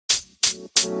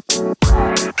This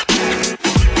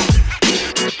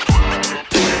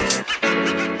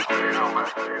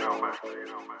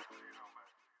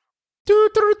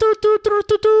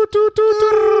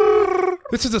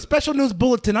is a special news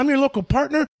bulletin. I'm your local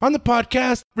partner on the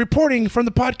podcast, reporting from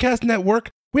the podcast network.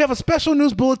 We have a special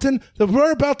news bulletin. The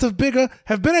whereabouts of Bigga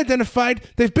have been identified.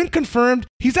 They've been confirmed.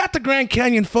 He's at the Grand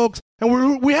Canyon, folks.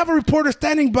 And we have a reporter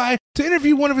standing by to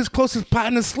interview one of his closest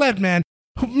partners, Sledman.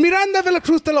 Miranda de la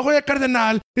Cruz de la Hoya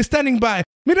Cardenal is standing by.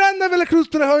 Miranda de la Cruz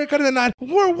de la Hoya Cardenal,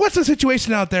 what's the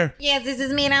situation out there? Yes, this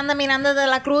is Miranda de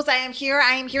la Cruz. I am here.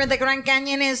 The Grand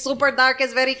Canyon is super dark.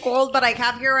 It's very cold, but I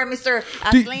have here Mr.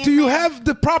 Do you have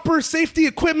the proper safety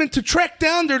equipment to trek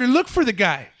down there to look for the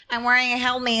guy? I'm wearing a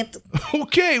helmet.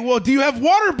 Okay, well, do you have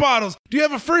water bottles? Do you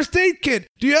have a first aid kit?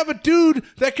 Do you have a dude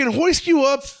that can hoist you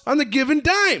up on the given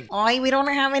dime? Oh, we don't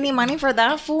have any money for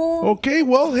that, fool. Okay,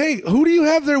 well, hey, who do you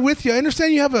have there with you? I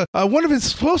understand you have one of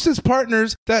his closest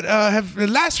partners that have the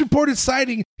last reported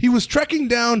sighting. He was trekking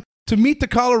down to meet the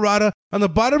Colorado on the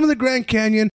bottom of the Grand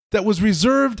Canyon that was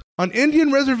reserved on Indian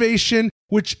reservation,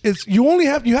 which is you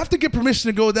have to get permission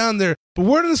to go down there. But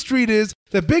word on the street is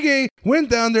that Big A went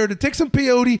down there to take some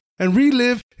peyote and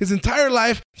relive his entire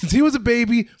life since he was a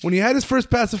baby when he had his first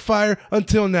pacifier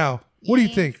until now. What do you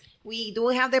think? We do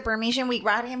have the permission. We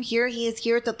brought him here. He is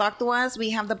here to talk to us. We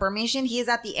have the permission. He is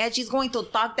at the edge. He's going to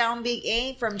talk down Big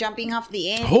A from jumping off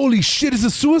the edge. Holy shit, is it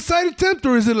a suicide attempt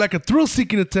or is it like a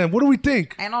thrill-seeking attempt? What do we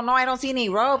think? I don't know. I don't see any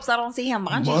ropes. I don't see him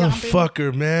bungee jumping.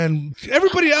 Motherfucker, man.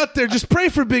 Everybody out there, just pray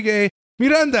for Big A.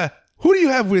 Miranda, who do you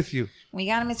have with you? We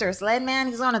got Mr. Sledman.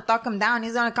 He's going to talk him down.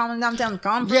 He's going to calm him down. Tell him,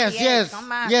 come. Yes.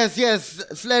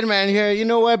 Sledman here. You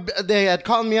know what? They had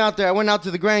called me out there. I went out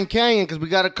to the Grand Canyon because we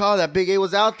got a call that Big A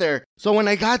was out there. So when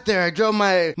I got there, I drove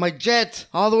my jet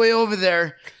all the way over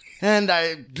there and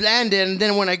I landed. And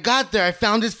then when I got there, I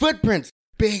found his footprints.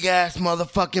 Big ass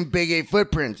motherfucking Big A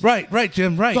footprints. Right,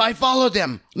 Jim, right. So I followed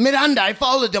them. Miranda, I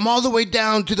followed them all the way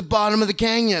down to the bottom of the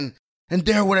canyon. And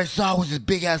there what I saw was his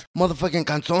big-ass motherfucking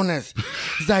canzones.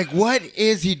 It's like, what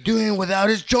is he doing without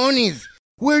his chonies?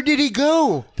 Where did he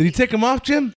go? Did he take him off,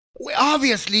 Jim? Well,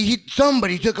 obviously,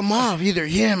 somebody took him off. Either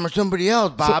him or somebody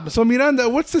else, Bob. So Miranda,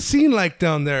 what's the scene like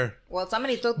down there? Well,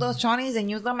 somebody took those chonies and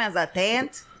used them as a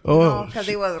tent. Oh. Because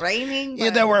it was raining. Yeah,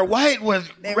 they were white with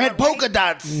red polka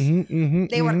dots.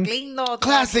 They were clean, though.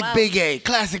 Classic Big A.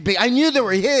 Classic Big A. I knew they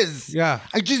were his. Yeah.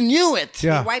 I just knew it.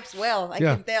 Yeah. He wipes well. I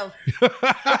can tell.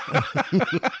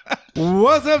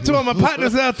 What's up to all my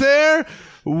partners out there?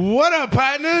 What up,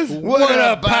 partners? What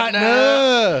up, partner?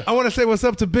 I want to say what's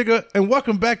up to Bigga and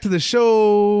welcome back to the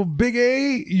show, Big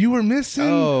A. You were missing.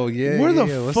 Oh, yeah. Where the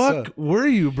What's fuck up? were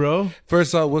you, bro?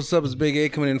 First off, what's up? It's Big A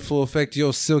coming in full effect. Yo,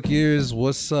 Silk Ears,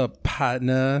 what's up,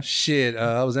 partner? Shit,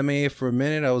 I was MIA for a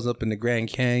minute. I was up in the Grand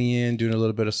Canyon doing a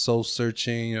little bit of soul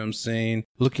searching, you know what I'm saying?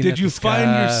 Looking at Did you the sky.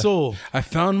 find your soul? I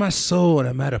found my soul and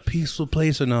I'm at a peaceful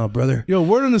place now, brother. Yo,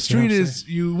 word on the street what I'm is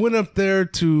you went up there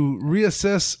to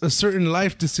reassess a certain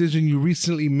life decision you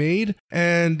recently made.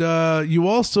 And you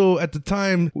also, at the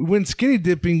time, went skinny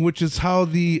dipping, which is how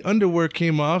the underwear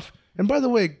came off. And by the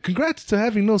way, congrats to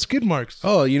having no skid marks.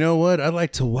 Oh, you know what? I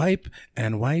like to wipe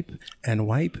and wipe and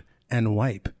wipe and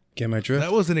wipe. Get my drift?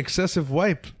 That was an excessive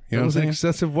wipe. You know that was what I'm an saying?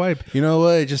 excessive wipe. You know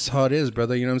what? It's just how it is,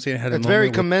 brother. You know what I'm saying? I had a It's moment very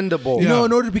where- commendable. You know,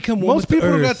 in order to become one Most with the people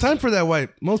don't got earth- time for that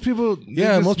wipe. Most people, they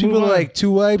Yeah, just most people move are on. like 2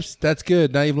 wipes. That's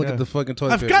good. Not even look Yeah. at the fucking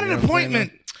toilet. I've paper, got you an know what I'm saying,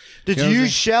 appointment. Did You know you what I'm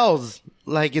use shells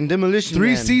like in Demolition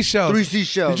 3 Man? seashells. 3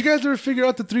 seashells. Did you guys ever figure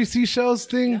out the 3 seashells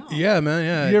thing? man? Yeah, man.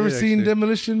 Yeah. You I ever did, seen actually.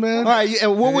 Demolition Man? All right,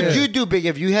 what would Yeah. you do, Big,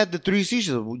 if you had the 3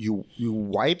 seashells? You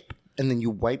wipe, and then you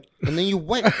wipe, and then you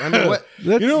wipe. I mean, what?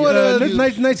 You know what? you-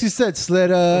 Nice you said, Sled.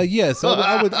 Yes,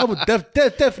 I would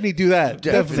definitely do that.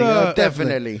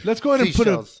 Definitely. Let's go ahead and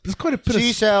Seashells. put a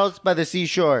Seashells by the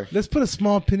seashore. let's put a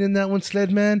small pin in that one,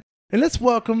 Sled Man, and let's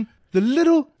welcome the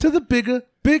little to the bigger,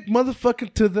 big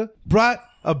motherfucking to the brought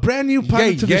a brand new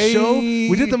pilot to the Yay. show.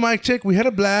 We did the mic check, we had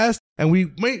a blast, and we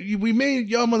made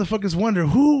y'all motherfuckers wonder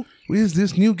who is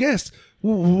this new guest?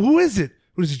 Who is it?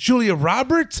 Was it Julia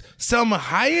Roberts? Selma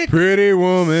Hayek? Pretty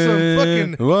woman, Some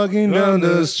fucking walking down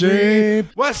the street.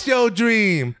 What's your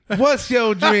dream? What's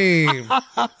your dream?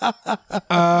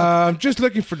 I'm just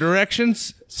looking for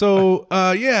directions. So,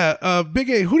 Big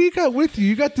A, who do you got with you?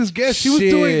 You got this guest. She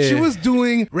was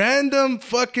doing random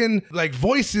fucking like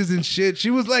voices and shit. She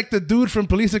was like the dude from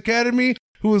Police Academy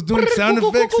who was doing sound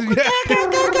effects.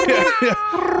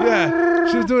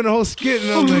 Yeah. She was doing a whole skit,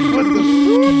 and I was like, what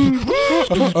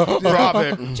the?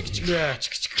 Robert. Yeah.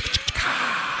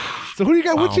 So who do you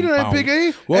got with you tonight, Big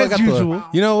A? Well, I As got usual.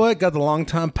 you know what? Got the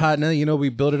longtime partner. You know, we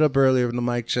built it up earlier in the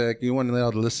mic check. You want to let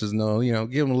all the listeners know, you know,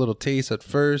 give them a little taste at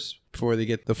first before they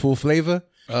get the full flavor.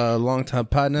 Longtime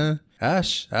partner,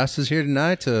 Ash. Ash is here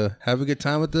tonight to have a good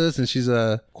time with us, and she's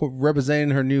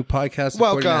representing her new podcast.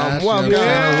 Welcome, Ash, welcome. you know what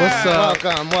I'm saying? Yeah. What's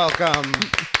up? Welcome.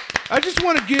 I just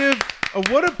want to give a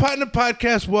What Up Partner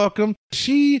podcast welcome.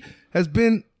 She has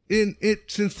been in it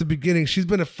since the beginning. She's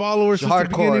been a follower since the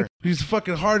beginning. She's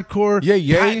fucking hardcore.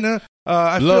 Yeah. partner.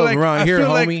 I Love feel like, around I here, feel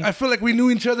homie. Like, I feel like we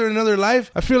knew each other in another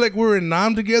life. I feel like we were in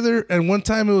Nam together, and one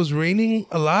time it was raining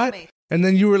a lot. And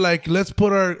then you were like, let's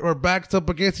put our backs up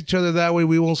against each other. That way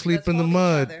we won't sleep Let's in the hold each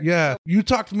mud. other. Yeah. You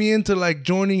talked me into like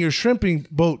joining your shrimping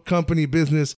boat company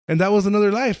business. And that was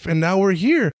another life. And now we're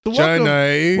here. So China.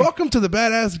 welcome to the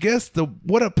badass guest, the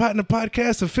What Up Partner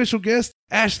podcast official guest,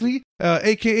 Ashley,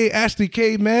 a.k.a. Ashley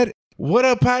K. Med. What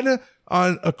up, partner?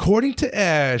 On According to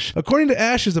Ash. According to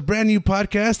Ash is a brand new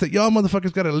podcast that y'all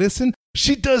motherfuckers gotta listen.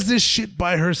 She does this shit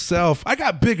by herself. I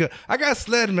got Bigger. I got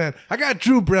Sledman. I got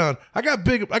Drew Brown. I got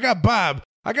Bigger. I got Bob.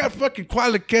 I got fucking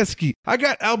Kwalikeski. I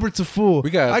got Albert Taful.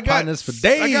 We got partners for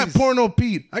days. I got Porno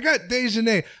Pete. I got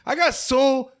Dejanay. I got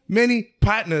so many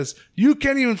partners. You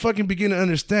can't even fucking begin to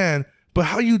understand. But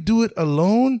how you do it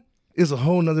alone is a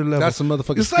whole nother level. That's some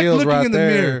motherfucking It's like skills looking right in the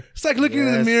there. mirror. It's like looking in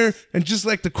the Yes. mirror and just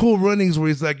like the Cool Runnings where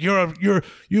he's like,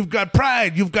 you've got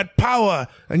pride, you've got power,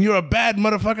 and you're a bad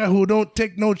motherfucker who don't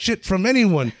take no shit from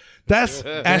anyone. That's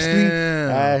Ashley. Damn.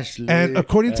 Ashley. And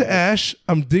according to Ash,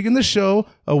 I'm digging the show,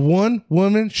 a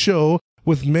one-woman show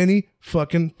with many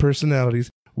fucking personalities.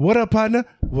 What up, partner?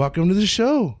 Welcome to the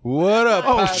show. What up?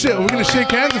 Oh shit, we're gonna shake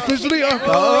hands officially. Official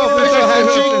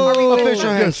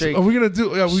Yes. handshake. Are we gonna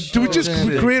do? Do we just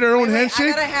create our own Wait,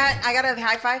 handshake? I got a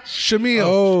high five. Shamil.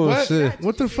 Oh, what? shit.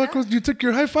 What the fuck was? You took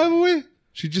your high five away?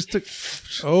 She just took.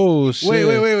 Oh shit! Wait.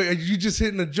 Are you just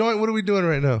hitting a joint? What are we doing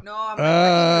right now? No, I'm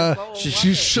not liking this.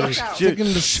 She's shook. Taking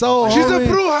the soul. She's a homie.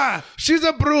 bruja. She's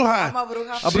a bruja. I'm a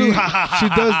bruja. She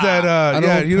does that. I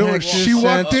Yeah, don't you know, practice she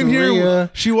walked in here. Santeria.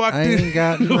 She walked I in. ain't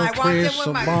got no I walked in with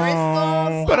crystal my ball.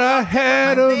 crystals. But I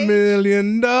had $1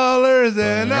 million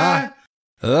and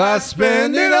I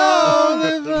spend it all.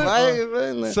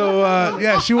 So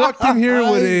yeah, she walked in here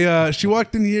with a. She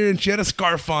walked in here and she had a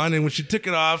scarf on, and when she took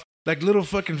it off, like little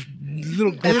glitter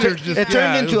just. It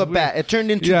turned into was a bat. It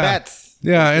turned into Yeah. bats.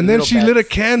 Yeah, and then Little she lit a bats.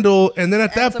 candle, and then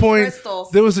at that some point,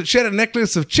 crystals. she had a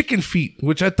necklace of chicken feet,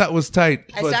 which I thought was tight.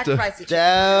 I but, sacrificed it.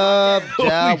 Dub.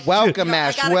 shit. Welcome, No, I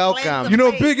Ash. gotta Welcome. cleanse you know,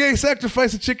 Face. Big A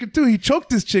sacrificed a chicken too. He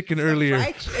choked his chicken earlier.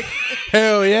 Right?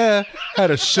 Hell yeah! Had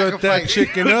to shut that Sacrifice.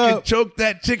 chicken Fucking up. choked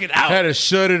that chicken out. Had to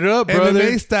shut it up, brother.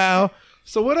 MMA style.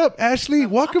 So what up, Ashley?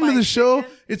 Welcome to the show.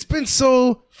 It's been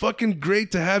so fucking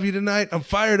great to have you tonight. I'm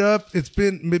fired up.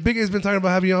 Big A's been talking about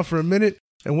having you on for a minute,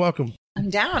 and welcome. I'm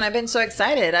down. I've been so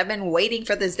excited. I've been waiting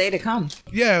for this day to come.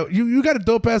 Yeah, you got a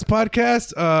dope ass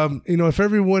podcast. You know, if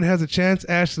everyone has a chance,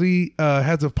 Ashley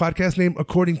has a podcast named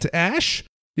According to Ash.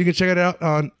 You can check it out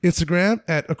on Instagram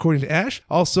at According to Ash.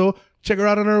 Also, check her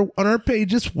out on our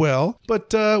page as well.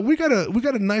 But we got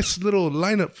a nice little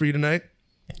lineup for you tonight.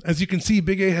 As you can see,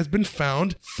 Big A has been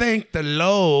found. Thank the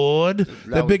Lord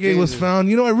that Big A was found.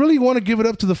 You know, I really want to give it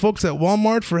up to the folks at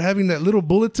Walmart for having that little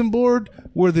bulletin board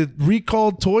where the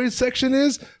recalled toys section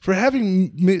is, for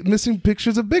having missing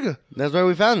pictures of Bigger. That's where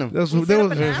we found him. There was, We there set up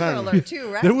was, an Amber Alert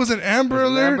too, right? there was an Amber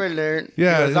Alert. Amber Alert.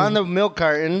 Yeah. It was on the milk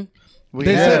carton. We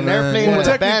They had said- an airplane Well, with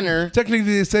a banner.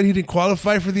 Technically, they said he didn't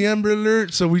qualify for the Amber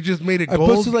Alert, so we just made it I gold.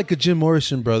 posted like a Jim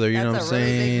Morrison brother, you know what I'm That's a really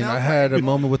big saying? milk I had a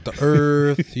moment with the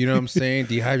earth, you know what I'm saying?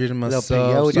 Dehydrated myself.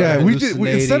 peyote. yeah, started we did. Instead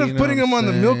hallucinating, of you putting know them what on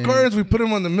the I'm milk saying? cartons, we put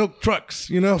them on the milk trucks.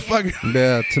 You know, fuck.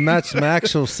 Yeah, to match my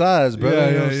actual size, brother. Yeah,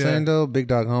 you know what yeah, I'm yeah. saying, though? Big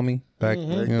dog homie. Back, you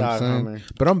know what I'm dog saying? homie.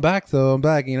 But I'm back, though. I'm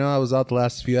back. You know, I was out the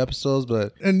last few episodes,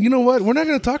 but And you know what? We're not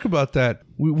going to talk about that.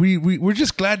 We're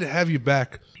just glad to have you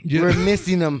back. Yeah. We're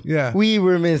missing him. Yeah. We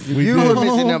were missing. You did. were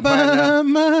missing him, partner.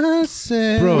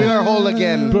 Bro. We are whole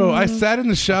again. Bro, I sat in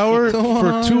the shower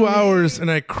for 2 hours and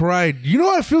I cried. You know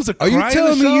how it feels to cry Are you in the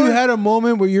telling me you shower? had a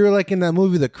moment where you were like in that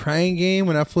movie, The Crying Game,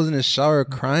 when I was in the shower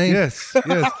crying? Yes,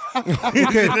 yes.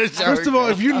 Okay, first of all,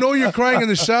 if you know you're crying in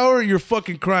the shower, you're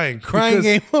fucking crying. Crying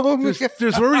Because Game.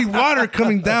 there's already water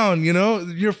coming down, you know?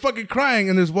 You're fucking crying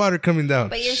and there's water coming down.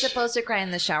 But you're supposed to cry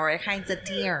in the shower. It hides the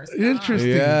tears.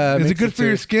 Interesting. Yeah, it is it makes good it for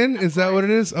your too. skin? Is that what it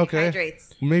is? Okay.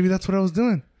 Hydrates. Maybe that's what I was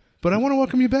doing. But I want to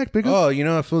welcome you back, Big. Oh, you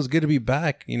know, it feels good to be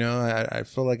back. You know, I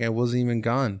feel like I wasn't even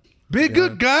gone. Big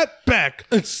Good got back.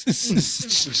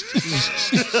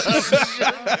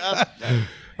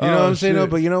 You know what I'm saying? shit. No,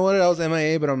 but you know what? I was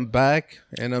MIA, but I'm back,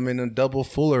 and I'm in a double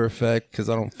Fuller effect because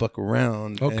I don't fuck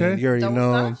around. Okay. And you already Double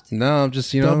know. stuffed? No, I'm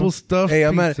just, you know. Double stuffed Hey,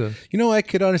 I'm pizza. at, you know, I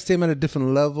could honestly, I'm at a different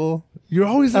level. You're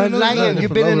always on another Enlightened. level.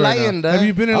 You've been level right enlightened. Have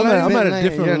you been I'm enlightened? at a You're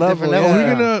different at a level. different level. Are we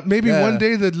yeah. gonna maybe Yeah. one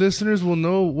day the listeners will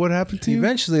know what happened to you?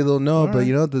 Eventually they'll know, but right.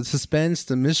 you know, the suspense,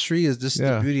 the mystery is just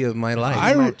Yeah. the beauty of my life.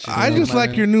 I just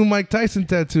like your new Mike Tyson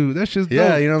tattoo. That's just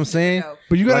Yeah, dope. you know what I'm saying? Dope.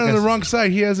 But you got Like it on I the s- wrong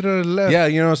side. He has it on the left. Yeah,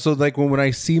 you know, so like when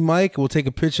I see Mike, we'll take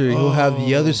a picture. He'll have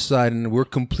the other side, and we're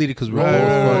completed because we're Right, both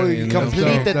right, funny, right. you know? Complete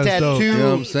dope. the That's tattoo. dope. You know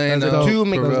what I'm saying? That's No, dope. Two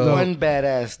make for real. one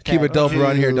badass. Keep it dope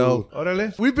around here, tattoo. dope.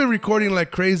 Orale. We've been recording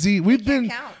like crazy. We've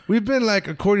been like,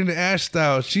 according to Ash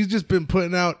Style, she's just been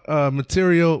putting out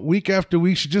material week after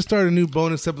week. She just started a new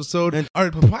bonus episode.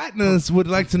 Our partners would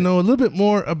like to know a little bit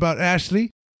more about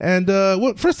Ashley. And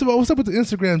first of all, what's up with the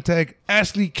Instagram tag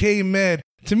Ashley K Med?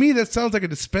 To me, that sounds like a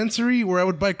dispensary where I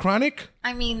would buy chronic.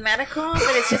 I mean medical, but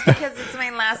it's just because it's my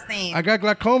last name. I got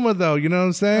glaucoma though. You know what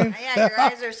I'm saying? Yeah, your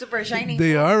eyes are super shiny.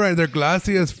 They are right. They're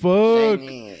glossy as fuck.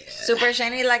 Super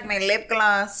shiny like my lip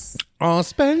gloss. Oh,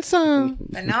 Spencer.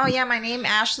 But no, yeah, my name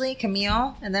Ashley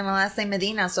Camille, and then my last name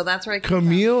Medina. So that's where it came from.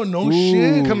 Camille, no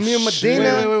shit. Camille Wait,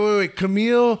 Medina. wait.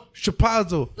 Camille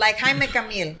Chapazzo. Like Jaime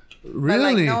Camille.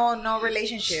 Really? But like no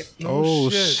relationship. Oh,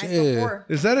 shit. I shit. support.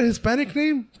 Is that a Hispanic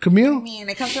name? I Camille? mean,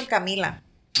 it comes from Camila.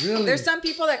 Really? There's some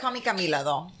people that call me Camila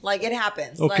though. Like it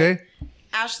happens. Okay. Like,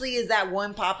 Ashley is that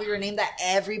one popular name that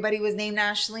everybody was named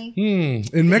Ashley.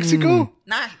 In Mexico?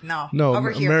 No, over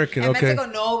American, here. In okay. Mexico,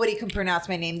 nobody can pronounce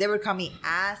my name. They would call me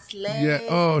Ashley. Yeah.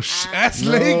 Oh,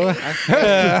 Ashley.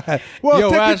 Ashley. Well,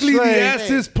 Yo, technically, Ashley. the ass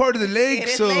is part of the leg, It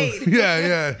is so leg.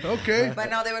 yeah. Okay. But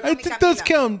no, they would call me It does Camila.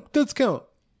 count. Does count.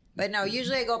 But no,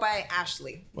 usually I go by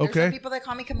Ashley. There's Okay. some people that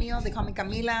call me Camille. They call me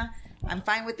Camila. I'm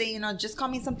fine with it. You know, just call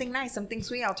me something nice, something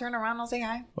sweet. I'll turn around. I'll say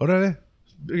hi. Orale.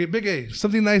 Big A,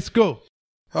 something nice. Go.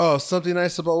 Oh, something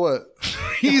nice about what?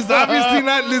 He's obviously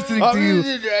not listening to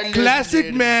you.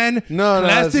 Classic man. No,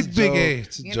 Classic it's a Big joke. A.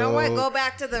 It's a You know what? joke. Go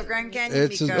back to the Grand Canyon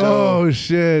It's a because joke. Oh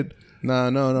shit.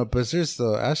 No. But seriously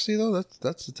though, Ashley though,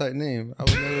 that's a tight name. I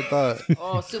would never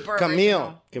thought. super Camille.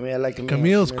 original. Camille, I like Camille.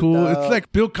 Camille's cool. Dog. It's like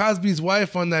Bill Cosby's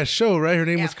wife on that show, right? Her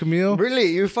name Yeah. was Camille. Really?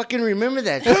 You fucking remember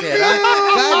that shit?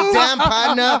 Huh? Goddamn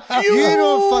partner. You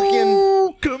don't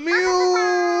fucking Camille.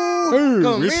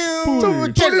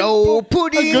 Jello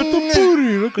pudding. I got the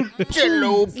booty. Look at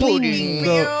Jello Sleeping pudding.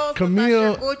 Pills,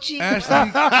 Camille, Gucci.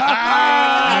 Ashley.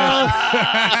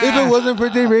 If it wasn't for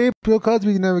Dave Rape, Bill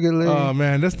Cosby could never get laid. Oh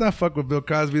man, let's not fuck with Bill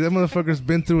Cosby. That motherfucker's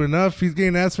been through enough. He's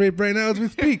getting ass raped right now as we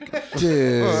speak.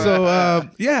 Yeah. So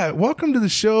yeah, welcome to the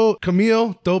show,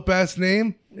 Camille. Dope ass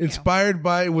name. Inspired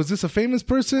by, was this a famous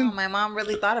person? My mom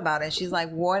really thought about it. She's like,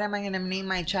 "What am I gonna name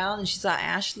my child?" And she saw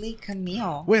Ashley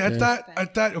Camille. Wait, I thought.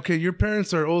 Okay, your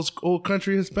parents are old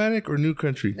country Hispanic or new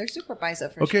country? They're super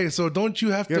paisa for Okay, so don't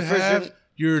you have Your to first have name-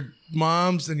 your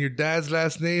mom's and your dad's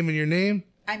last name in your name?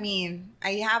 I mean,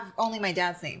 I have only my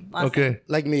dad's name. Last name. Okay.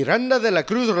 Like Miranda de la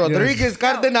Cruz Rodriguez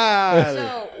Cardenal.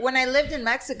 So when I lived in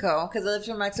Mexico, because I lived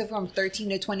in Mexico from 13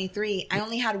 to 23, I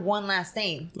only had one last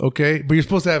name. Okay, but you're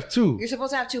supposed to have two. You're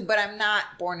supposed to have two, but I'm not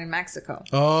born in Mexico.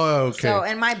 Oh, okay. So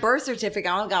in my birth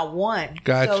certificate, I only got one.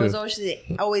 Gotcha. So it was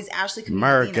always Ashley Camille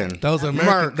American. Medina. that was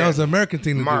American. That was an American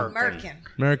thing to do. American.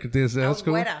 American thing. I That's was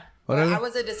cool. güera. But Órale. I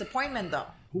was a disappointment though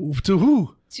To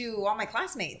who? to all my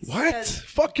classmates. What? because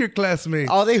Fuck your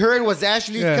classmates. All they heard was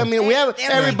Ashley's Yeah. coming in. We have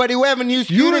everybody. We have a new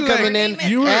student like- coming in.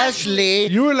 you were- Ashley.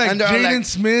 You were like And they're Jaden like,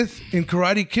 Smith in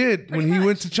Karate Kid when he much.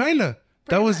 went to China.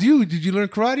 That was much. you. Did you learn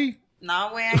karate?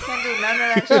 No way, I can't do none of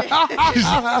that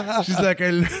shit. She's like,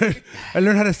 I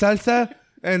learned how to salsa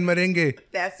and merengue.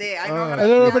 That's it. I know how A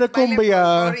little to bit of dance baile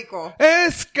cumbia. Puerto Rico.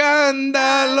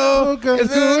 Escándalo.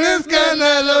 Es un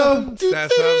escándalo.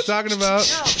 That's what I'm talking about.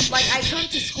 No, like I come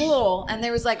to school and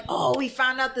there was like, oh, we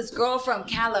found out this girl from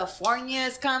California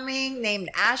is coming named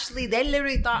Ashley. They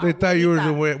literally thought They thought you were the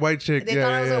güerita. white chick. They yeah,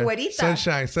 thought I was yeah. a güerita.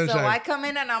 Sunshine. So I come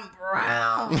in and I'm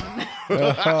brown.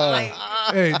 like,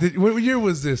 Hey, what year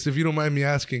was this, if you don't mind me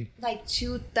asking? like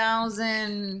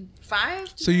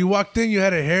 2005. So you walked in, you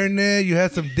had a hairnet, you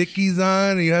had some Dickies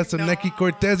on, and you had some Nike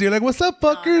Cortez. You're like, what's up,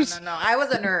 fuckers? No. I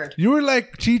was a nerd. You were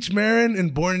like Cheech Marin in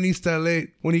Born in East LA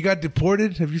when he got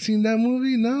deported. Have you seen that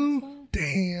movie? No?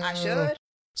 Damn. I should.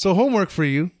 So homework for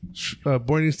you.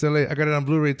 Born in East LA. I got it on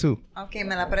Blu-ray too. Okay,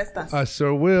 me la prestas. I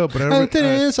sure will, but Ay,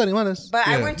 tienes animales. But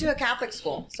yeah. I went to a Catholic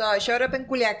school. So I showed up in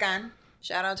Culiacan.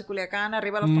 Shout out to Culiacan,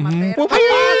 arriba los Mm-hmm. tomateros.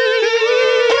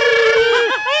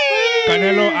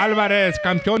 Canelo Álvarez,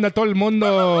 campeón de todo el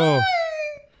mundo.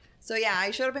 So yeah,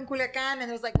 I showed up in Culiacan and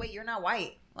it was like, wait, you're not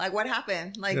white. Like, what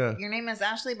happened? Like, Yeah. your name is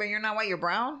Ashley, but you're not white, you're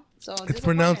brown? So It's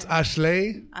pronounced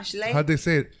Ashley. Ashley. How'd they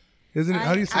say it? Isn't it?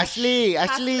 How do you say it? Ashley.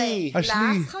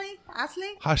 Ashley.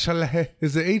 Ashley.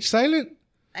 Is the H silent?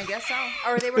 I guess so.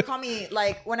 Or they would call me,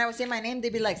 like, when I would say my name,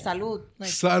 they'd be like, salud. Like,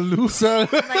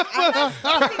 Salud. like I'm not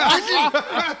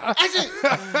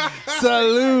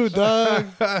Salud, dog.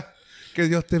 Que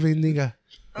Dios te bendiga.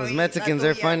 Those Mexicans,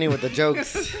 they're funny with the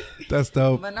jokes. That's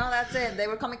dope. But no, that's it. They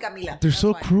would call me Camila. They're That's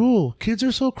so why. cruel. Kids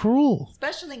are so cruel.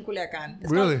 Especially in Culiacan. It's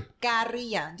Really? called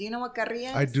carrilla. Do you know what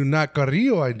carrilla is? I do not.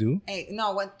 Carrillo, I do. Hey,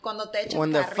 no, cuando te echan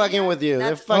When they're carrilla, fucking with you.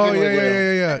 They're that's- fucking Oh, with yeah, you.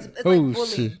 yeah. It's Oh, like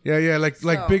bullying. shit. Yeah, like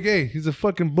So- Big A. He's a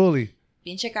fucking bully.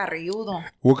 Pinche carrilludo.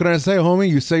 What can I say, homie?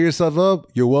 You set yourself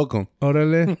up. You're welcome.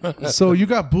 Orale. So you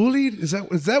got bullied? Is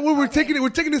that where we're taking it? We're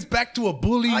taking this back to a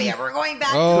bully. Oh, yeah, we're going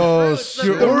back Oh, to the roots. The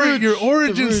Your, roots. your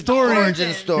origin story.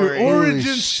 Origin story. Your origin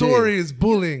Holy shit. story is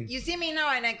bullying. You see me now,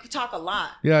 and I talk a lot.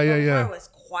 Yeah, Before yeah. I was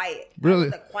quiet. I Really?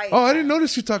 was a quiet Oh, I guy. didn't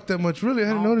notice you talked that much. Really, I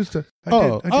didn't notice that. I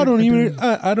don't get it.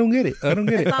 I don't get It's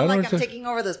it. not I don't like I'm understand. taking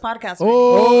over this podcast.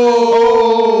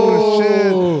 Oh,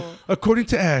 shit. According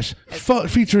to Ash,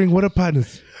 featuring What Up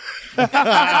Partners. So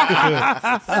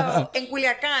in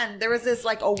Culiacan, there was this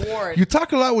like award. You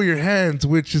talk a lot with your hands,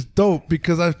 which is dope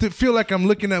because I feel like I'm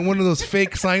looking at one of those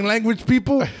fake sign language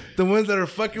people, the ones that are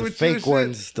fucking with you and fake shit.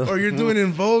 ones. Or you're doing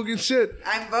in Vogue and shit.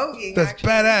 I'm voguing. That's actually.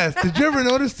 badass. Did you ever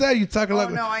notice that? You talk a Oh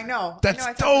lot. no, I know. That's I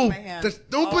know I talk with dope. my hands That's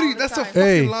all nobody. the That's a time. fucking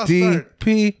Hey, lost art.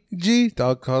 DPG.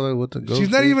 Dog collar with the ghost. She's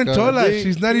not even chola.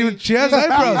 She's not even. She has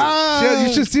eyebrows.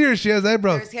 You should see her. She has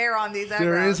eyebrows. There's hair on these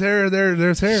eyebrows. There is hair.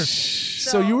 There's hair.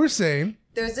 So you were saying.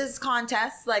 There's this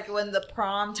contest, like when the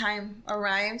prom time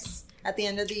arrives at the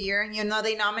end of the year, and you know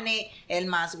they nominate el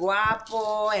más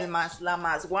guapo, la más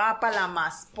guapa, la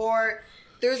más sport.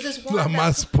 There's this one. La that's-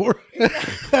 más sport.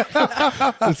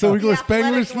 So we go The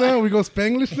Spanglish athletic now. one. We go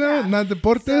Spanglish now. Not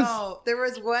deportes. So there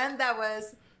was one that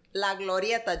was La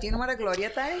Glorieta. Do you know what a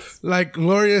Glorieta is? Like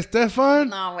Gloria Estefan.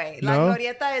 No way. La No?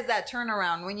 Glorieta is that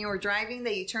turnaround when you were driving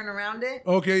that you turn around it.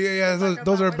 Okay, yeah.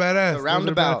 Those are badass. The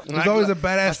roundabout. There's always a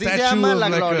badass Así se statue llama of La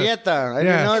like a. Glorieta. I Yeah.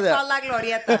 didn't know It's called that. La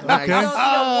Glorieta. Okay. So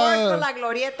the award for La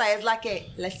Glorieta is like que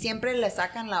siempre le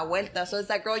sacan la vuelta. So it's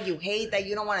that girl you hate that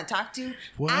you don't want to talk to.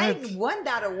 What? I won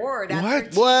that award. What?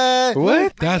 after- What?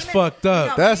 What? That's My name is- fucked up.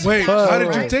 No, That's my name is Wait, how Ashley,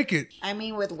 did you right? take it? I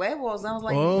mean, with huevos. I was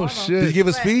like, Oh, "Bueno." shit. Did you give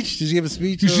a But- speech? Did you give a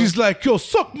speech? She's like, yo,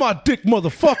 suck my dick,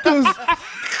 motherfuckers.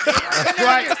 You don't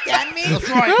understand me?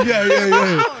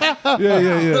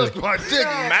 Yeah.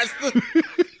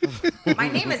 My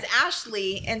name is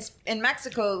Ashley. In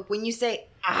Mexico, when you say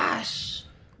Ash,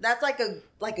 that's like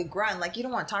a grunt. Like you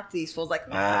don't want to talk to these fools. Like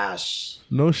Ash.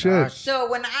 No shit. So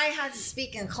when I had to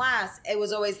speak in class, it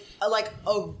was always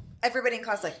everybody in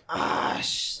class like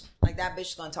Ash. Like that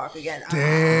bitch gonna talk again.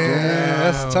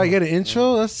 Damn. That's how you get an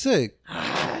intro. That's sick.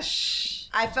 Ash.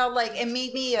 I felt like it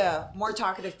made me a more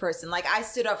talkative person. Like I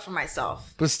stood up for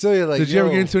myself. But still, you're like, Did you ever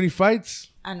yo. get into any fights?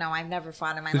 I know I've never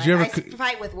fought in my Did life. you ever I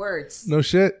fight with words. No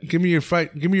shit. Give me your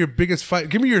fight. Give me your biggest fight.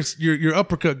 Give me your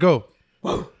uppercut. Go.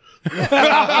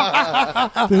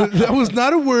 That was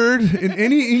not a word in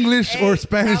any English or Hey,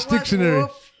 Spanish that was dictionary.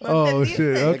 woof. No Oh entendiste.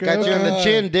 shit. It Okay. got you on the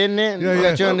chin, didn't it? Yeah, It yeah.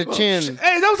 got you on the chin.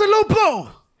 Hey, that was a low blow.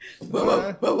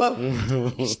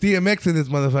 It's DMX in this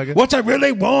motherfucker. What I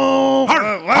really want.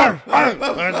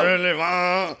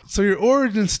 So your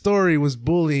origin story was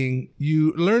bullying.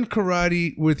 You learned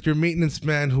karate with your maintenance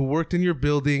man who worked in your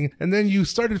building, and then you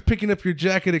started picking up your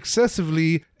jacket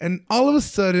excessively, and all of a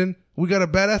sudden, we got a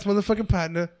badass motherfucking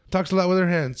partner, talks a lot with her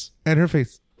hands and her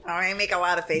face. Oh, I make a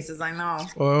lot of faces. I know.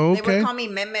 Oh, They okay. would call me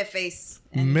meme face.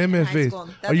 in Meme high face. school.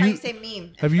 That's Are how you- you say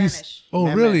meme Have in you? Spanish. Oh,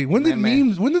 Meme. really? When did Meme.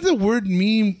 memes? When did the word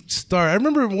meme start? I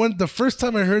remember the first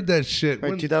time I heard that shit. Right,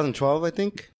 When- 2012, I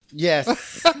think. Yes,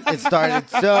 it started.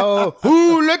 So,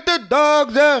 who let the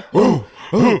dogs out? Who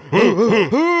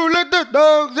let the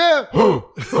dogs out?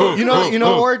 You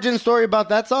know origin story about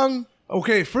that song?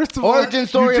 Okay, first of all, Origin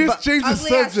story you about- just changed the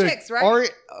Ugly ass subject. chicks,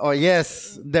 right? Oh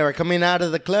yes, they were coming out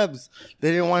of the clubs.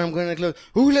 They didn't want them going to the clubs.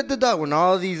 Who let the dog? When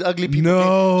all these ugly people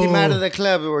No. came out of the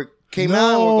club, came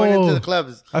out and were going into the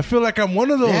clubs. I feel like I'm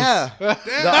one of those. Yeah, the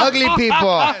ugly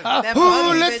people. Them Who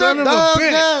ugly let bitches. the Son of a dog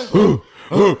bitch. out?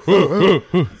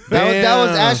 That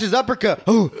was Ash's uppercut.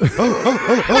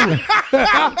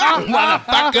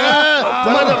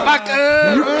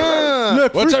 Motherfucker!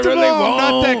 Look, What's first I of really all, I'm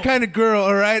not want? that kind of girl,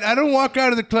 all right? I don't walk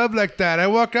out of the club like that. I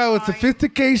walk out with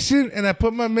sophistication and I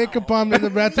put my makeup on in the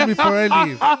bathroom before I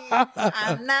leave.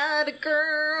 I'm not a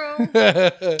girl,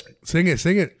 Sing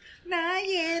it. not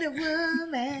yet a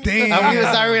woman. Damn. I'm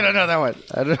really sorry, we don't know that one.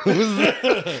 I don't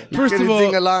First of couldn't all,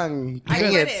 sing along. I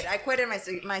Dang quit it. it. I quit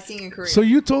my singing career. so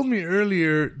you told me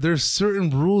earlier there's certain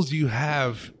rules you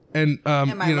have And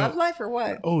In my you know, love life or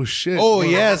what? oh shit. Oh Well,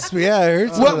 yes, yeah, I heard.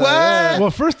 What?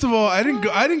 Well, first of all, I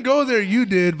didn't go there. You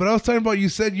did, but I was talking about. You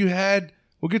said you had.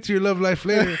 We'll get to your love life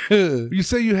later. You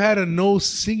said you had a no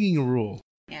singing rule,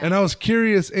 Yeah. and I was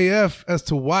curious AF as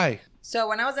to why. So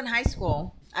when I was in high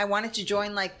school, I wanted to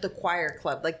join like the choir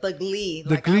club, like the Glee.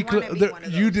 The like, Glee I wanted to club. be one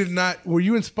of You those. did not. Were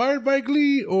you inspired by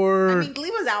Glee or I mean, Glee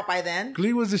was out by then.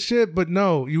 Glee was the shit? But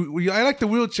no, I like the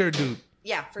wheelchair dude.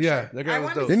 Yeah, for Yeah, sure. that guy I was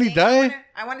wanted dope. to Didn't he sing. die?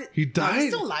 I wanted. He No, died?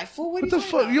 he's still alive, fool. What What are the you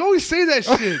fuck? talking You always say that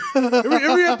shit.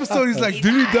 every episode, he's like, He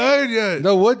 "Did he died. die?" Yeah.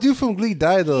 No, what dude from Glee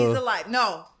died about? He's though? alive.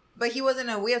 No, but he wasn't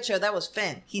in a wheelchair. That was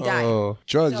Finn. He died. Oh,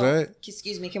 drugs, So, right?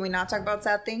 Excuse me. Can we not talk about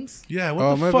sad things? Yeah. What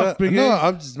Oh, the my fuck, bad. Big No, A?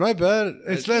 I'm just my bad.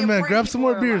 Hey, The Sled man, important grab some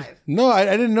people more are beers. alive. No, I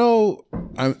didn't know.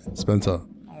 I'm Spencer.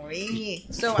 Oy.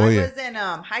 So Oh, I yeah. was in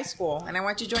high school and I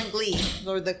went to join Glee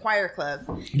or the choir club.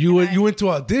 You And I- went to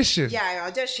audition. Yeah, I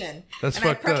auditioned. That's and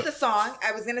fucked I prepped up. the song.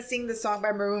 I was gonna sing the song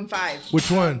by Maroon 5. Which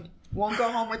one? Won't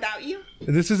Go Home Without You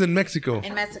And this is in Mexico.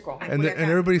 in Mexico. And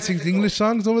everybody sings English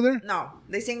songs over there. No,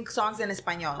 they sing songs in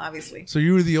Espanol, obviously. So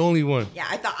you were the only one. Yeah,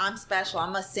 I thought I'm special.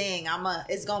 I'm gonna sing.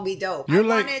 It's gonna be dope. You're I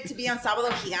like- wanted to be on Sábado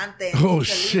Gigante. Oh, and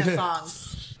Selena shit. songs.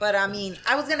 But I mean,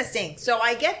 I was gonna sing. So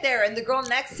I get there, and the girl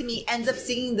next to me ends up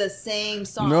singing the same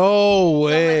song. No So I'm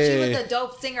like, way. she was a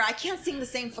dope singer. I can't sing the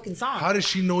same fucking song. How did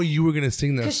she know you were gonna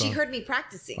sing that Because she song? heard me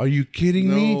practicing. Are you kidding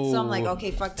me? No. So I'm like,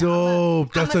 okay, fuck that. Dope.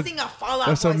 I'm That's gonna a sing a Fall Out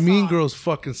that's Boy a Mean song. Girls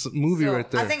fucking movie So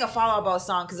right there. I sang a Fall Out Boy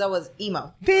song because I was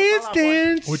emo. Dance, Fall Out Boy.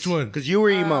 dance. Which one? Because you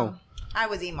were emo. I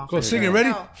was emo. Go sing it. Ready?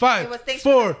 No, it 5, was Thanks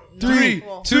 4, for- 3,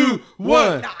 No. 2,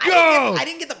 1. No, Go! I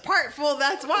didn't get the part full.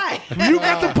 That's why. You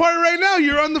got the part right now.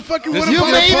 You're on the fucking What You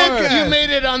About made podcast. it. You made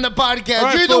it on the podcast. All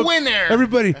right, You're the folks, winner.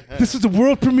 Everybody, this is the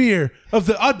world premiere of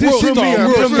the audition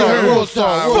World premiere.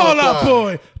 star. Fall Out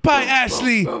Boy by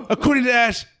Ashley. According to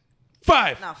Ash,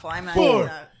 5, No, fool, I'm not 4, doing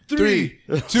that. 3,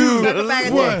 2, Suck a bag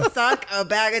of 1. dicks. Suck a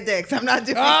bag of dicks. I'm not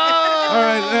doing All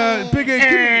right, Big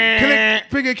A,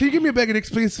 Big A, can you give me a bag of dicks,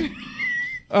 please?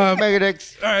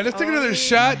 Megadix. All right, let's take another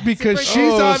shot because Super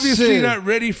she's Oh, obviously shit. not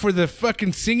ready for the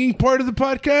fucking singing part of the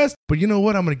podcast. But you know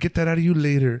what? I'm gonna get that out of you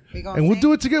later, We gonna and we'll sing?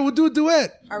 do it together. We'll do a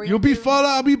duet. Are we You'll gonna be do- Fall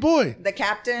Out, I'll be Boy. The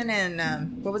captain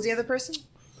and what was the other person?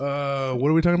 What are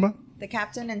we talking about? The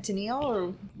captain and Tennille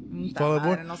or Fall Out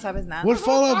Boy? No sabes nada. What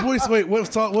Fall Out Boys? Wait,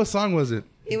 what song was it?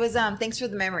 It was Thanks for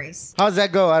the Memories. How's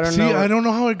that go? I don't See, know. I don't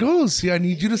know how it goes. See, I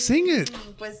need you to sing it.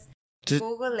 Pues Just-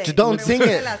 Google it. just don't sing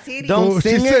it. Pregúntale a Siri. Don't Oh, she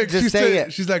sing it, said- just she say said-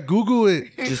 it. She's like, Google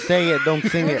it. Just say it. Don't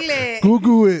sing Google it. it.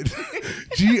 Google it.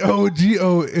 Google Do you want to hear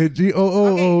Google.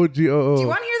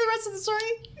 the rest of the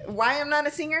story? Why I'm not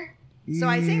a singer? So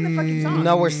I sang the fucking song.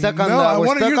 No, we're stuck on No, the. I We're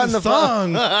want to stuck hear on the the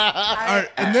phone. song. All right,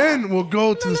 and then we'll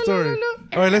go to the story.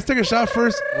 All right, let's take a shot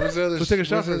first. Where's the other? Let's take a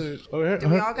shot where's first. the Over here. Do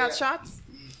we all got shots?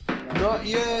 other- Not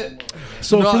yet.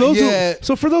 So Not for those yet.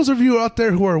 so for those of you out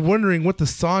there who are wondering what the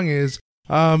song is,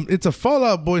 it's a Fall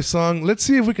Out Boy song. Let's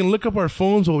see if we can look up our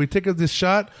phones while we take up this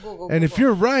shot. Google, And if Google.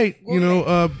 you're right, you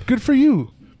know, good for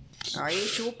you. Are you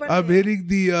chúpale? I'm hitting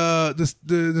this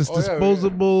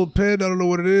disposable pen. I don't know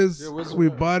what it is. We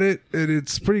bought it and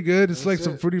it's pretty good. It's like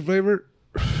some fruity flavor.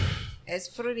 Es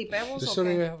Fruity Pebbles? Just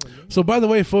Okay. showing you. So by the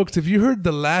way, folks, if you heard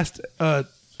the last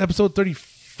episode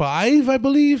 35, I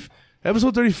believe,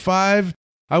 episode 35,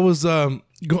 I was on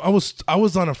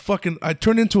a fucking, I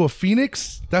turned into a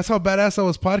phoenix. That's how badass I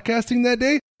was podcasting that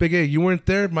day. Big A, you weren't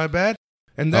there, my bad.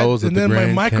 And I was at and the then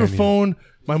Grand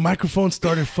my microphone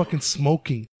started fucking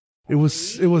smoking. It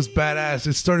was badass.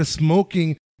 It started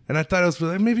smoking, and I thought it was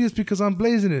like, maybe it's because I'm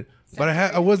blazing it, but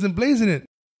I wasn't blazing it.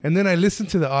 And then I listened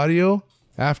to the audio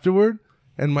afterward,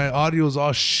 and my audio is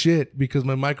all shit because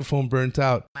my microphone burnt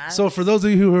out. So for those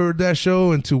of you who heard that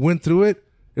show and who went through it,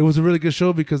 it was a really good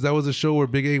show because that was a show where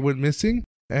Big A went missing.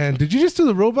 And did you just do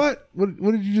the robot? What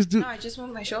did you just do? No, I just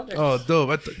moved my shoulder. Oh,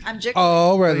 dope. I'm jiggling.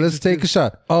 All right, let's take a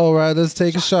shot. All right, let's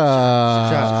take a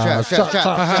shot.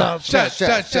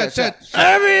 Shot.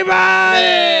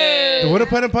 Everybody! The What Up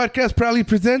Planet Podcast proudly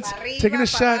presents Pa' arriba, taking a pa'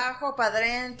 shot. abajo, pa'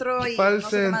 dentro y Pa'l no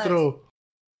sé qué madres. centro.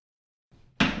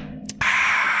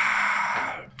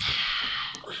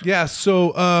 Yeah, so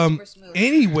Super smooth.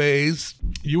 anyways,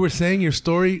 you were saying your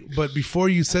story, but before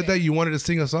you said that, you wanted to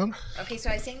sing a song, Okay, so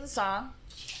I sang the song.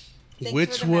 Thanks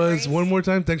which for the was memories. one more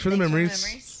time. Thanks for the Thanks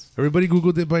memories. Everybody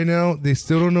Googled it by now. They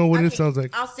still don't know what it Okay, sounds like.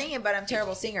 I'll sing it, but I'm a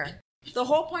terrible singer. The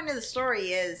whole point of the story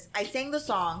is I sang the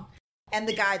song, and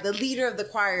the guy, the leader of the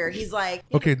choir, he's like,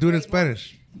 Okay, do it in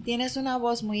Spanish. Tienes una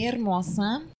voz muy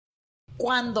hermosa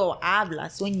cuando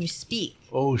hablas, when you speak.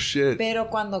 Oh shit. Pero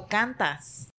cuando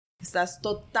cantas, estás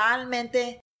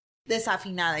totalmente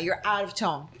desafinada. You're out of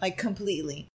tone, like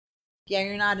completely. Yeah,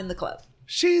 you're not in the club.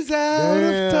 She's out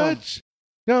Damn. of touch.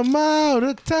 I'm out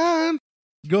of time.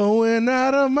 Going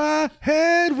out of my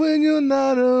head when you're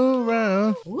not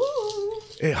around. Woo.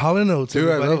 Hey, Hall & Oates. Dude,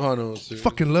 I everybody. love Hall & Oates. Dude.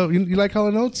 Fucking love. You like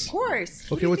Hall & Oates? Of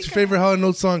course. Okay, what's your favorite Hall &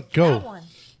 Oates song? Go. That one.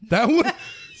 That one?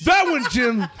 That one,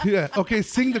 Jim. Yeah. Okay,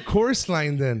 sing the chorus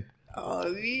line then. Oh,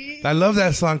 yeah. I love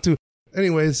that song too.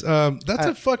 Anyways,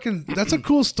 that's a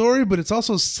cool story, but it's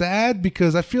also sad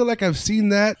because I feel like I've seen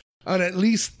that on at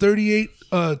least 38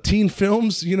 teen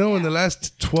films, in the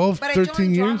last 12, But I 13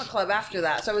 joined years. drama club after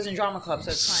that, so I was in drama club, so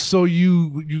it's fine. So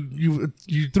you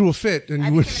threw a fit and I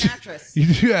you became an actress.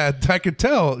 Yeah, I could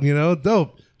tell,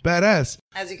 dope, badass.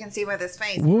 As you can see by this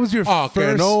face. What was your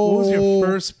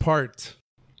first part?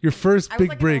 Your first I was big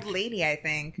like break? an old lady, I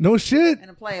think. No shit. In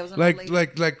a play. I was an old lady.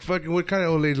 Like fucking what kind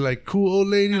of old lady? Like cool old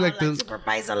lady? No, like the super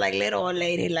paisa, like little old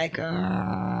lady, like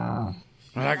Like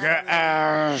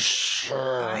ay,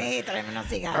 tráeme unos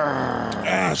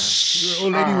cigarros.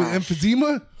 old lady with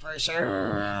emphysema. For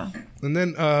sure. And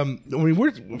then we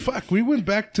went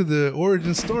back to the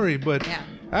origin story, but Yeah.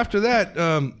 after that,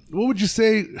 what would you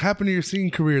say happened to your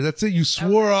singing career? That's it. You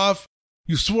swore off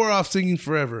singing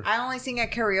forever. I only sing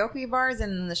at karaoke bars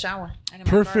and in the shower. And in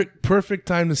my bar. Perfect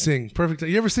time to sing. Perfect.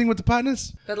 You ever sing with the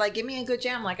partners? But like, give me a good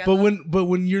jam. Like, I But love-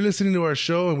 when you're listening to our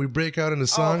show and we break out into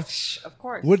songs, of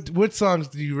course. what songs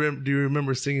do you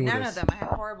remember singing None with of us? them. I have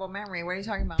horrible memory. What are you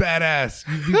talking about? Badass.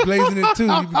 You be blazing it too.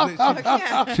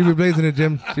 Yeah. She be blazing it,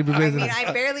 Jim. She be I blazing mean, it.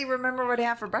 I barely remember what I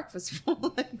had for breakfast.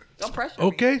 Don't pressure me.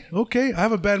 Okay. I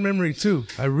have a bad memory too.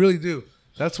 I really do.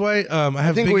 That's why I have.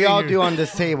 I think Big we A all here. do on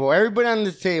this table. Everybody on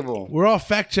this table. We're all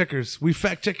fact checkers. We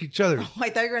fact check each other. I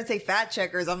thought you were going to say fat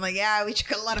checkers. I'm like, yeah, we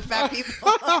check a lot of fat people.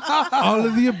 All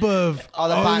of the above. All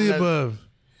the of the partners. above.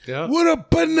 Yeah. What up,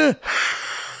 partner?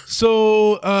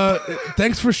 So,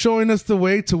 thanks for showing us the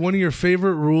way to one of your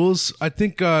favorite rules. I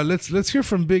think let's hear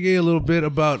from Big A little bit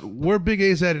about where Big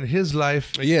A's at in his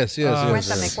life Yes.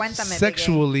 Cuéntame,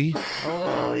 sexually.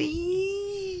 Oh,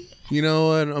 You know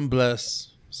what? I'm blessed.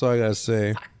 That's all I gotta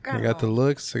say. I got the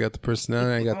looks. I got the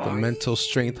personality. I got the mental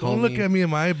strength, homie. Don't look at me in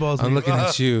my eyeballs. I'm man. looking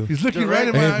at you. He's looking right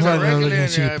in my Hey, eyes. partner, I'm regular looking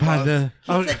at in you, your partner.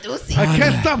 I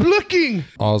can't stop looking.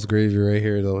 All's gravy right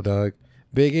here, though, dog.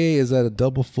 Big A is at a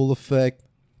double full effect,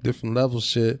 different level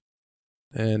shit,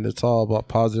 and it's all about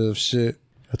positive shit.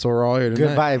 That's what we're all here tonight.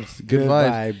 Good vibes. Good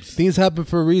vibes. Things happen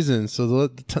for a reason. So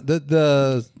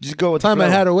the Just go with the time I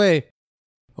flow. had away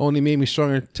only made me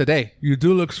stronger today. You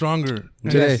do look stronger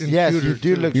Today. In Yes, future, you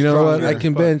do too. look You know what? stronger. I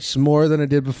can bench more than I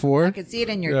did before. I can see it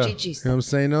in your Yeah. chichis. You know what I'm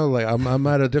saying? No, like I'm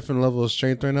at a different level of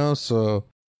strength right now. So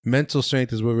mental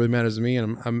strength is what really matters to me,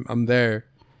 and I'm there.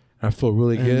 I feel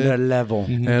really good. Another level.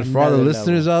 And for all the Another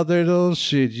listeners level. out there, though,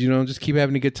 shit, just keep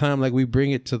having a good time like we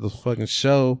bring it to the fucking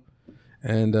show.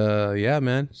 And yeah,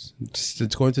 man, it's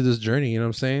going through this journey. You know what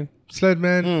I'm saying? Sled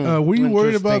man, were you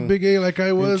worried about interesting. Big A like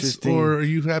I was, Interesting. or are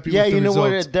you happy Yeah, with the you know what?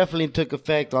 results? It definitely took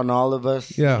effect on all of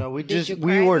us. Yeah. You know, we Did you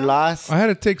we cry, were though? lost. I had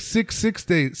to take sick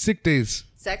days. Sex days?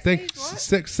 What?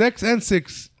 Sex and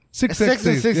six sex Six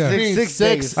days. six yeah. six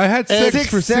days. I had sex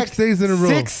for 6 days in a row.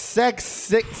 Six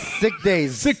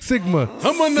days. Six Sigma.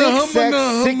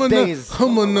 Sick days.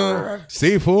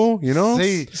 See, fool, you know?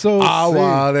 See. So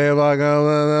Agua de vaca,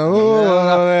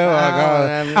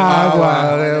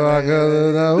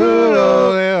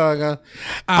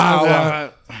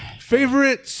 agua.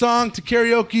 Favorite song to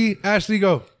karaoke? Ashley,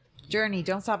 go. Journey,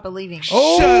 don't stop believing.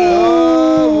 Oh,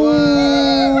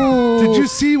 did you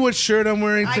see what shirt I'm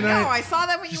wearing I tonight? know. I saw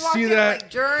that when you You walked see in. that?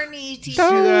 Like, Journey, See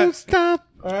t-shirt. that? Stop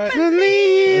All right.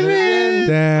 believing.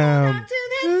 Damn. To the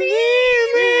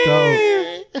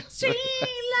feeling. Dope. Sweet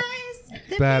lies.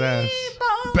 The Badass. people.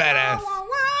 Badass. Wow, wow, wow.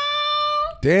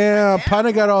 Damn,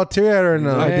 Pana got all teary right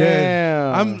now. I did.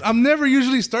 Damn. I'm never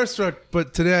usually starstruck,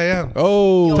 but today I am.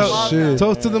 Oh, love shit.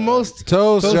 Toast to the most.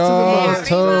 Toast, Toast to the y'all. most.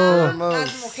 Toast. Arriba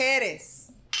las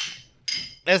mujeres.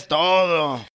 Es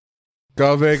todo.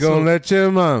 Café con leche,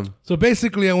 man. So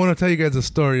basically, I want to tell you guys a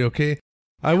story. Okay,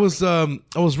 I was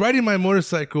riding my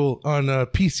motorcycle on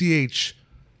PCH,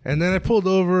 and then I pulled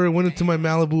over and went into my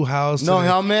Malibu house. No and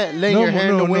helmet, laying your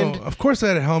hair in the wind. Of course, I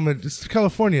had a helmet. It's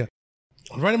California.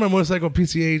 Riding my motorcycle on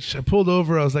PCH, I pulled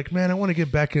over. I was like, man, I want to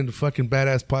get back into fucking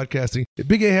badass podcasting.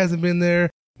 Big A hasn't been there.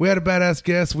 We had a badass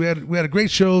guest. We had a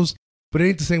great shows, but it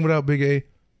ain't the same without Big A,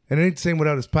 and it ain't the same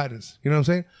without his partners. You know what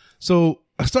I'm saying? So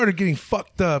I started getting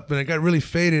fucked up, and I got really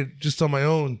faded just on my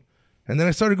own. And then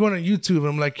I started going on YouTube, and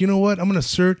I'm like, you know what? I'm gonna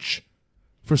search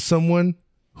for someone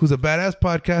who's a badass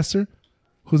podcaster,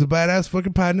 who's a badass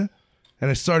fucking partner. And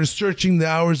I started searching the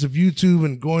hours of YouTube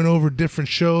and going over different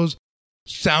shows.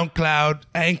 SoundCloud,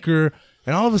 Anchor,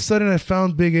 and all of a sudden I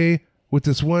found Big A with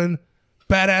this one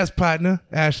badass partner,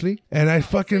 Ashley, and I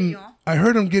fucking I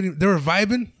heard them they were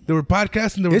vibing, they were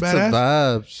podcasting, they were It's badass. a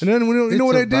vibes. And then you know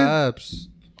what I did? Vibes.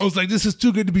 I was like, this is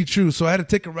too good to be true. So I had to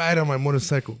take a ride on my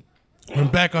motorcycle. I'm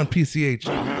back on PCH.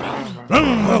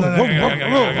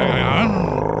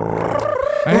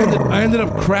 I ended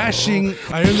up crashing.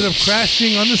 I ended up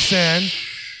crashing on the sand.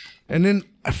 And then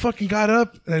I fucking got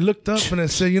up and I looked up and I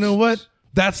said, you know what?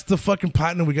 That's the fucking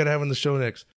partner we got to have on the show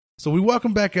next. So we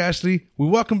welcome back Ashley. We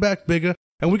welcome back Bigger.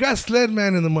 And we got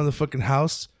Sledman in the motherfucking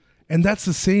house. And that's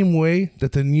the same way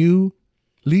that the new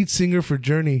lead singer for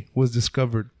Journey was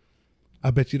discovered. I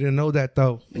bet you didn't know that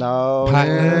though. No.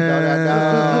 Partner.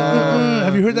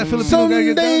 Have you heard that Filipino guy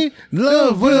get down? Someday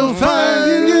love will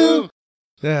find you.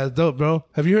 Yeah, it's dope, bro.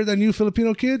 Have you heard that new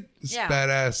Filipino kid? It's Yeah.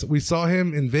 badass. We saw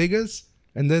him in Vegas,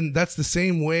 and then that's the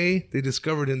same way they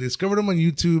discovered him. They discovered him on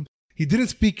YouTube. He didn't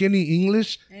speak any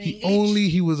English.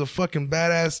 He was a fucking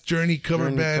badass Journey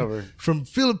cover band from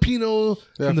Filipino,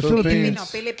 from the Philippines,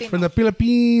 Filipino. from the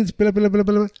Philippines.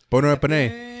 Bono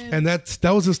Panay. And that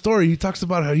was his story. He talks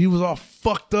about how he was all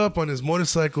fucked up on his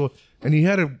motorcycle, and he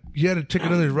had to take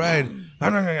another ride.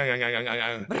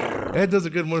 Ed does a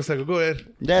good motorcycle. Go ahead.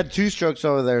 They had 2 strokes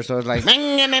over there, so it's like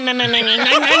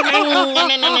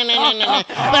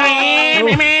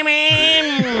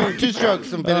 2 strokes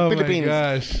from Oh my Philippines.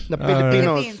 gosh. The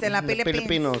Filipinos. Philippines, en la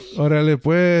Philippines. Órale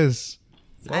pues.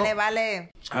 Vale.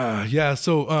 Yeah,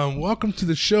 so welcome to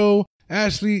the show.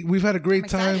 Ashley, we've had a great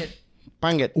time. Excited.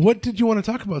 Bang it. What did you want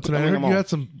to talk about tonight? I heard Come you on. had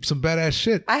some badass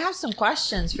shit. I have some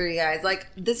questions for you guys. Like,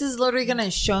 this is literally going to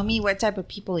show me what type of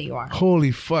people you are. Holy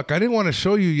fuck. I didn't want to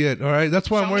show you yet, all right? That's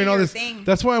why I'm Show wearing me all your this thing.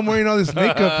 That's why I'm wearing all this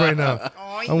makeup right now.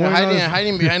 Oh, I'm wearing all this-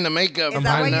 Hiding behind the makeup. Is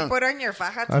that what you put on your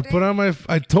faja today? I put on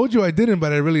I told you I didn't,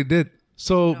 but I really did.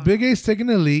 So Big A's taking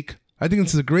a leak. I think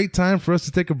this is a great time for us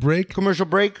to take a break. Commercial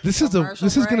break. This is Commercial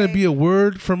going to break. be a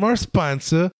word from our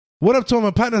sponsor. What up to all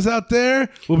my partners out there?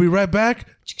 We'll be right back.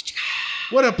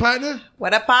 What up, partner?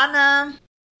 What up, Anna?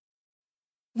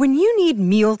 When you need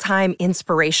mealtime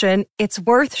inspiration, it's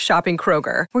worth shopping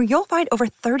Kroger, where you'll find over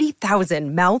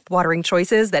 30,000 mouth-watering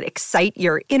choices that excite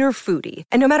your inner foodie.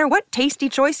 And no matter what tasty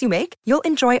choice you make, you'll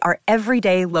enjoy our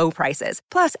everyday low prices,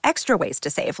 plus extra ways to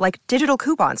save, like digital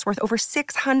coupons worth over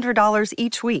 $600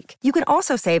 each week. You can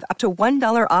also save up to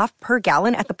 $1 off per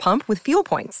gallon at the pump with fuel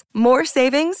points. More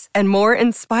savings and more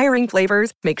inspiring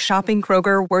flavors make shopping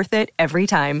Kroger worth it every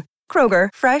time. Kroger,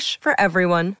 fresh for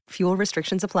everyone. Fuel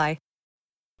restrictions apply.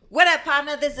 What up,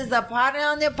 partner? This is a partner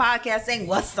on the podcast saying,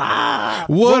 what's up?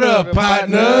 What up,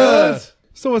 partners?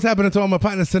 So what's happening to all my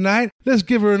partners tonight? Let's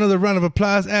give her another round of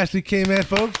applause. Ashley K-Man,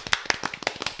 folks.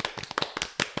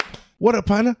 What up,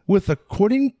 partner? With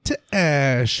According to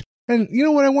Ash. And you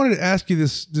know what? I wanted to ask you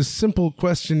this simple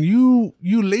question. You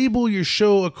label your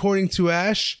show According to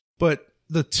Ash, but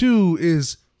the 2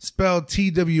 is spelled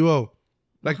TWO.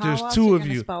 Like How there's else 2 you of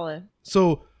gonna you. Spell it?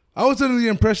 So I was under the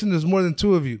impression there's more than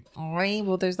 2 of you. All right.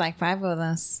 Well, there's like 5 of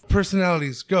us.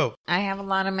 Personalities, go. I have a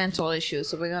lot of mental issues,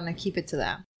 so we're gonna keep it to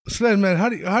that. Sled man, how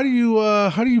do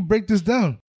you break this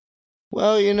down?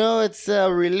 Well, it's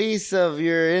a release of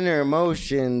your inner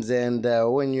emotions, and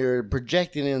when you're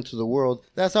projecting it into the world,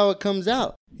 that's how it comes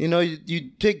out.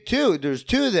 You take 2. There's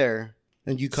 2 there,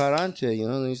 and you caught on to it.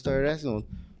 And you started asking,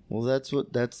 well, that's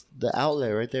the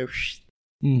outlet right there.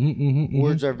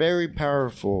 Words are very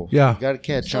powerful. Yeah. You got to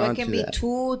catch So on it can to be that.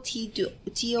 2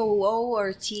 TOO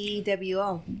or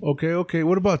TWO. Okay.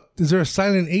 What about, is there a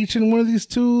silent H in one of these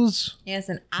 2s? Yes,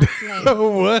 an Aslan.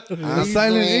 What? A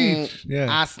silent H.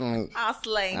 Yeah. Aslan.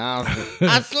 Aslan.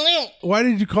 Aslan. Why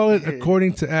did you call it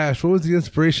According to Ash? What was the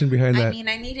inspiration behind I that? mean,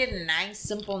 I needed a nice,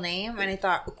 simple name, and I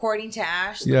thought, according to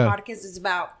Ash, the Yeah. podcast is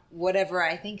about whatever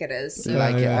I think it is. So I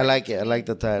like it. yeah. I like it. I like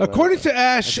the title. According to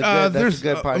Ash, That's a there's.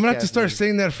 good I'm gonna have to podcast start name.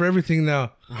 saying that for everything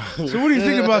now. So what do you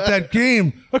think about that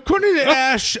game? According to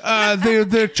Ash,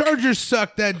 the Chargers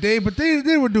sucked that day, but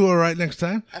they were doing all right next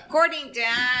time. According to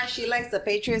Ash, she likes the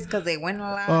Patriots because they win a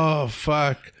lot. Oh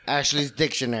fuck! Ashley's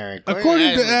Dictionary.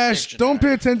 According to Ashley's Ash, Dictionary. don't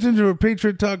pay attention to her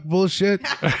Patriot talk bullshit.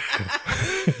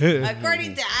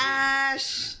 According to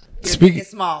Ash, your Speak- dick is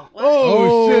small. What?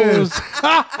 Oh, shit!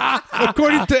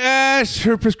 According to Ash,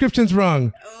 her prescription's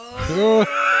wrong.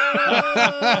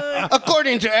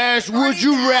 According to Ash, would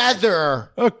you rather?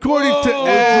 According to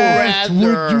Ash, rather.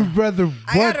 would you rather what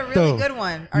I got a really though? good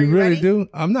one. Are you really ready? do?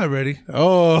 I'm not ready.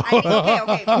 Oh,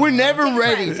 Okay. We're never Take a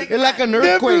ready. breath, take a It's like breath. an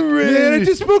earthquake. Man, I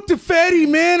just spoke to Fatty,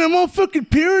 man. I'm all fucking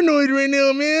paranoid right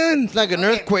now, man. It's like an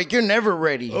earthquake. You're never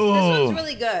ready. This Oh, one's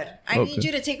really good. I need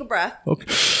you to take a breath, okay.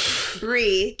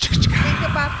 breathe, think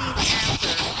about these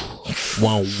answers.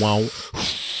 Wow, wow.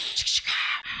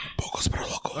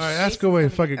 All right, ask away.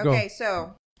 Fuck it, go. Okay,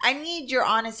 so I need your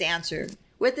honest answer.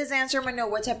 With this answer, I'm going to know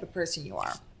what type of person you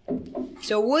are.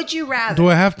 So would you rather... Do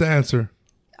I have to answer?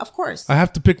 Of course. I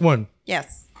have to pick one,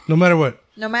 Yes. no matter what.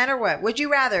 No matter what. Would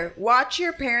you rather watch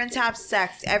your parents have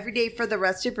sex every day for the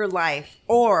rest of your life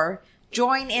or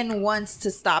join in once to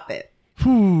stop it?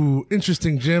 Whew,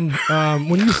 interesting, Jim.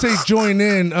 When you say join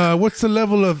in, what's the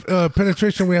level of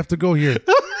penetration we have to go here?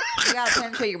 You got to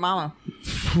penetrate your mama.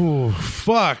 Ooh,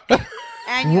 fuck.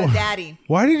 And your daddy.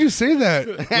 Why did you say that?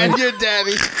 And your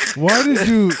daddy. Why did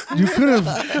you could have.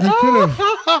 That's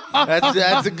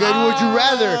a good would you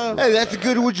rather. Hey, that's a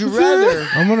good would you rather.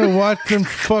 I'm going to watch them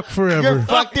fuck forever. You're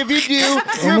fucked if you do. You're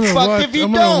I'm fucked if you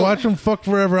I'm don't. gonna watch them fuck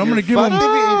forever. I'm gonna give them. fucked if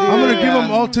you do. I'm gonna give them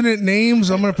alternate names.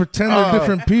 I'm gonna pretend they're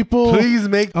different people. Please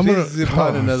make I'm gonna- please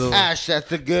find another one. Ash,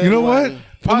 that's a good You know one. what?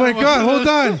 Oh my God! Hold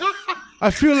on. I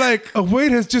feel like a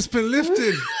weight has just been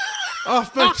lifted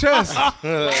off my chest. Parents fuck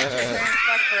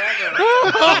forever.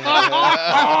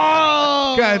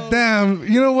 God damn!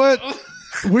 You know what?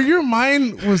 Where your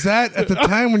mind was at the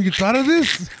time when you thought of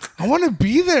this, I want to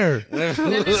be there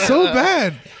so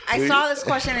bad. I saw this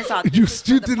question. I saw You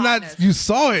did not. You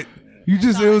saw it. You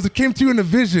just it came to you in a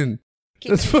vision.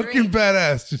 Came That's in a fucking dream.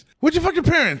 badass. Just, what'd you fuck your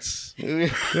parents? No,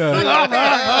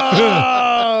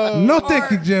 thank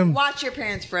you, Jim. Watch your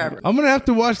parents forever. I'm gonna have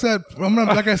to watch that. I'm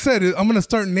gonna, like I said, I'm gonna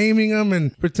start naming them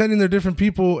and pretending they're different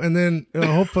people, and then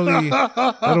hopefully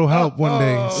that'll help one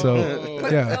day. So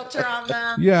Put a yeah, filter on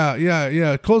them.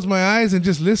 yeah. Close my eyes and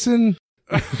just listen.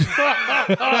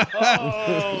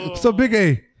 So Big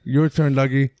A, your turn,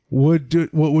 Dougie.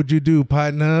 What would you do,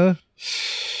 partner?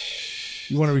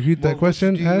 You want to repeat that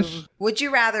question, Ash? Would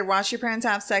you rather watch your parents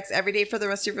have sex every day for the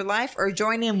rest of your life or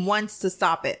join in once to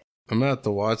stop it? I'm gonna have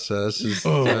to watch that.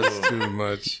 That's too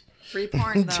much. Free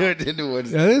porn, though. Turned into what?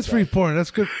 Yeah, that's free porn.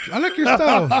 That's good. I like your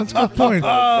style. That's a good point.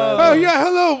 Oh, yeah.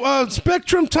 Hello,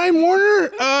 Spectrum Time Warner.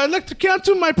 I'd like to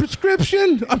cancel my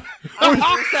prescription.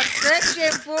 Your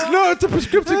subscription, fool. No, it's a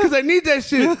prescription because I need that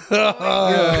shit. Your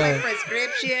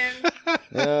prescription.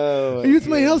 Oh, I use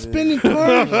my health spending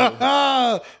card.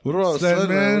 What about Sled Sled,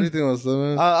 man? Man? What do you think about Sled,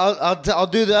 man? I'll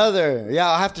do the other. Yeah,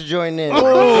 I'll have to join in.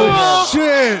 Oh,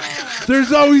 shit.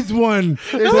 There's always one.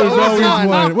 There's always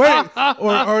one. Wait,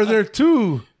 or are there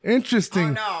two?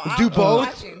 Interesting. No, Do I'm both?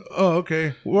 watching. Oh,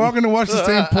 okay. We're all going to watch the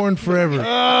same porn forever.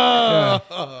 Yeah.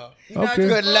 No, Okay. just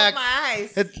Good close luck. my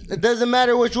eyes. It doesn't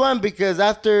matter which one because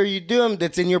after you do them,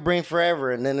 it's in your brain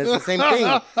forever, and then it's the same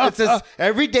thing. It's just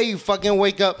every day you fucking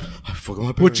wake up. I fuck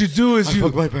my parents. What you do is I you.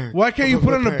 fuck my parents. Why can't I you fuck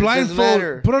put my on a parents. Doesn't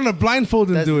matter. blindfold? Put on a blindfold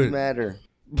and Doesn't do it. matter.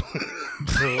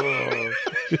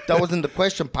 That wasn't the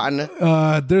question, partner.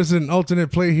 There's an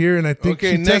alternate play here, and I think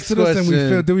Okay, she next tested us and we question.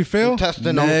 failed. Did we fail?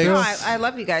 Testing Next. No, on. I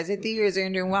love you guys. I think you guys are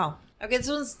doing well. Okay, this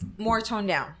one's more toned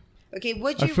down. Okay,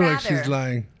 would I you feel rather like she's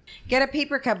lying. get a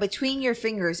paper cut between your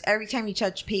fingers every time you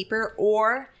touch paper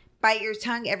or bite your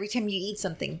tongue every time you eat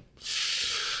something?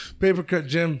 Paper cut,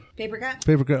 Jim. Paper cut?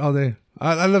 Paper cut all day.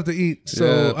 I love to eat, so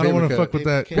Yeah, I don't want to paper fuck cut. with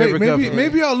that. Paper Wait, cut maybe for me.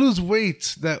 maybe I'll lose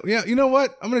weight. That yeah, you know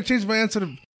what? I'm gonna change my answer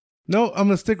to. No, I'm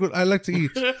gonna stick with I like to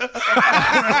eat.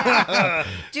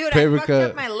 Dude, Paper I fucked cut.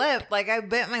 up my lip. Like, I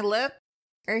bit my lip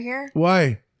right here.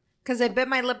 Why? Because I bit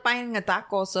my lip biting a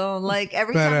taco. So, like,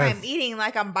 every time Badass. I'm eating,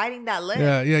 like, I'm biting that lip.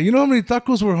 Yeah. You know how many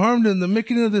tacos were harmed in the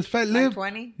making of this fat Like lip?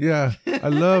 20. Yeah, I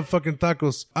love fucking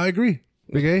tacos. I agree.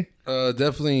 Big A.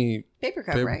 Definitely. Paper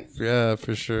cut, paper- right? Yeah,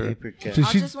 for sure. So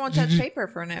I she- just won't touch she- paper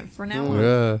for now on.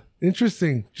 Yeah.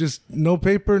 Interesting. Just no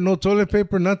paper, no toilet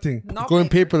paper, nothing. No Going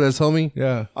paperless, homie.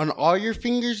 Yeah. On all your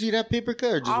fingers, you'd have paper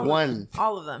cut or just All one? Of them.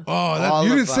 All of them. Oh, All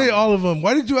you of didn't say them. all of them.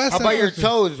 Why did you ask How that about your question?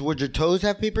 toes? Would your toes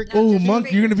have paper cuts? Oh, Just your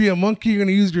monk! You're gonna be a monkey. You're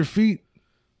gonna use your feet.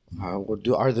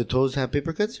 Are the toes have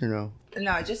paper cuts or no?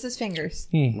 No, just his fingers.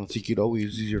 Well, so you could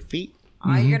always use your feet.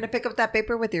 Are you going to pick up that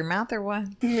paper with your mouth or what?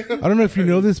 I don't know if you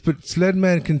know this, but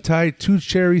Sledman can tie 2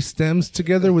 cherry stems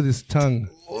together with his tongue.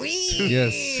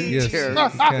 Yes. cherry he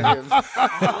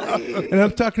can. And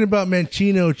I'm talking about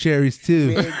Mancino cherries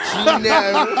too.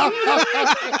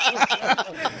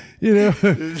 You know,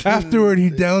 afterward he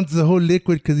downs the whole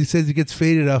liquid because he says he gets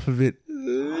faded off of it.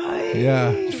 Yeah,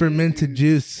 it's fermented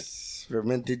juice.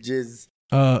 Fermented jizz.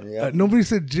 Nobody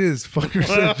said jizz. Fucker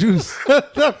said juice.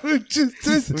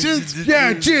 Jizz.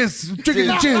 Yeah, jizz. Drinking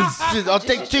the jizz. Jizz. I'll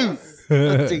take two.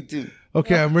 I'll take two.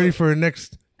 Okay, I'm ready for our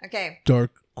next Okay.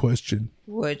 dark question.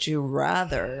 Would you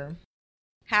rather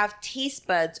have taste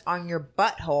buds on your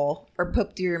butthole or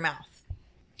poop through your mouth?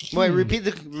 Wait, repeat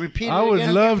it I would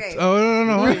again? love. Okay. Oh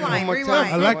no. Rewind, more rewind.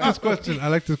 time. I like this question.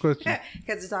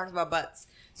 Because it talks about butts.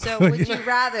 So would you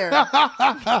rather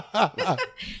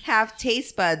have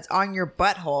taste buds on your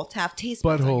butthole, to have taste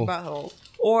buds on your butthole,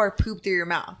 or poop through your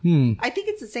mouth. I think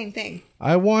it's the same thing.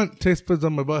 I want taste buds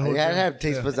on my butthole. I gotta Jim. have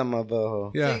taste buds on my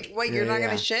butthole. Yeah. Like, wait, you're not yeah.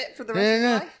 gonna shit for the rest of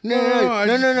your life?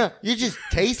 No. You just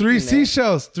taste Three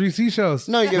seashells.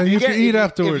 No, and you can eat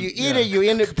afterwards. If you eat it, you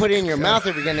end up putting it in your mouth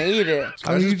if you're gonna eat it.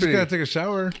 I mean, you just pretty- gotta take a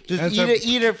shower. Just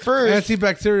eat it first,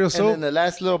 Antibacterial and soap. then the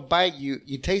last little bite you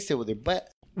taste it with your butt.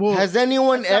 Well, Has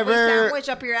anyone Subway ever? sandwich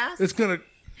up your ass? it's gonna.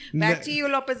 Back to you,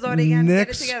 Lopez Dorigan. Get it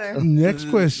Next, together. next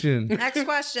question. Next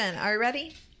question. Are you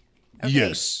ready? Okay.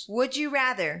 Yes. Would you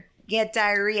rather get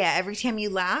diarrhea every time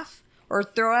you laugh or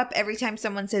throw up every time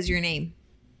someone says your name?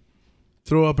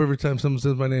 Throw up every time someone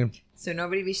says my name. So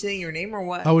nobody be saying your name or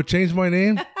what? I would change my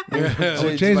name. I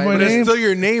would change my But it's name. still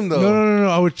your name, though. No.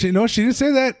 I would change. No, she didn't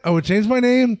say that. I would change my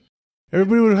name.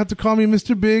 Everybody would have to call me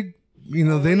Mr. Big. You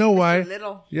know, they know Mr. why.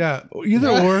 Little. Yeah, either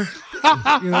or.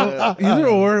 Either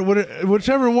or.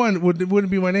 Whichever one wouldn't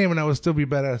be my name, and I would still be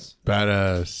badass.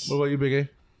 Badass. What about you, Big A?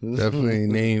 Definitely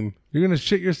name. You're gonna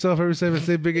shit yourself every time I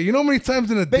say Big A. You know how many times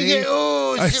in a Big day A,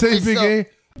 oh, I shit say Big myself. A?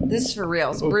 This is for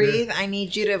reals. Breathe. I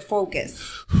need you to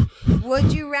focus.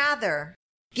 Would you rather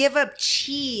give up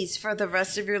cheese for the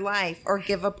rest of your life or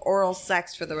give up oral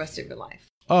sex for the rest of your life?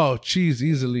 Oh, cheese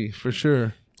easily for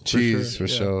sure. Cheese, for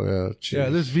Yeah. sure. Yeah, cheese. Yeah,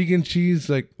 there's vegan cheese.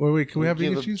 Like, or wait, can we have Give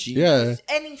vegan up cheese? cheese. Yeah.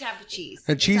 Any type of cheese.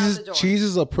 And It's cheese out is the door. cheese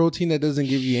is a protein that doesn't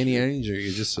give you any energy.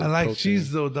 It's just a I like protein.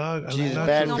 cheese though, dog. I Cheese like is nachos.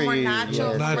 bad No for more you. nachos. Yeah,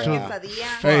 No more nachos. quesadilla.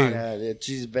 Hey, Yeah, the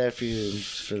cheese is bad for you.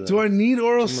 For the, do I need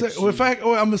oral sex? Well, if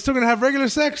I'm still gonna have regular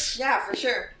sex. Yeah, for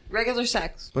sure. Regular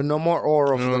sex. but no more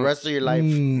oral for the rest of your life.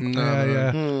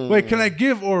 Yeah. Wait, can I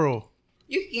give oral?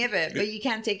 You can give it, but you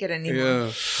can't take it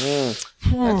anymore. Yeah.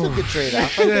 That's a good trade-off.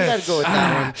 I think I'd go with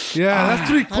that one. Yeah,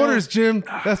 that's 3/4, Jim.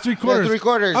 That's 3/4.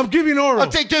 3/4. I'm giving oral. I'll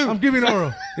take two. I'm giving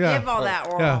oral. Yeah. Give all that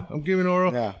oral. Yeah, I'm giving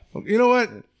oral. Yeah. You know what?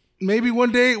 Maybe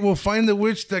one day we'll find the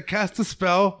witch that cast the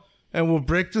spell, and we'll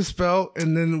break the spell,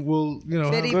 and then we'll, Biddy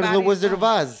Go to the body Wizard of boom.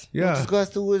 Oz. Yeah. Just go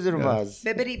ask the Wizard of Oz.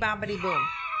 Bibbidi bobbidi boom.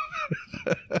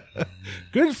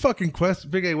 good fucking question.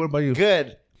 Big A, what about you?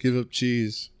 Good. Give up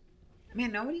cheese.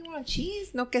 Man, nobody wants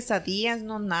cheese. No quesadillas,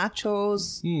 no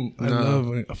nachos, I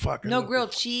love it. Fuck. I no love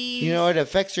grilled cheese. You know, it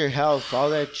affects your health. All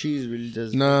that cheese really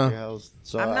does Nah. affect your health.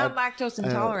 So I'm not lactose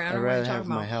intolerant. I I'd don't know what rather you're have talking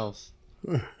my about. health.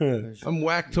 I'm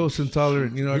lactose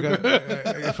intolerant. You know, I got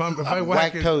if I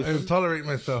whack Lactose. it, I tolerate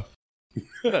myself.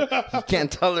 You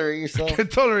can't tolerate yourself. I can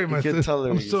tolerate myself. can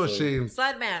tolerate I'm so yourself. ashamed.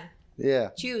 Sled man, Yeah.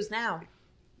 choose now.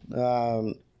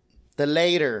 The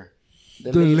later.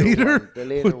 The later? One. The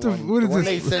later What the- one. what The is one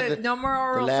this? they said So the, no more the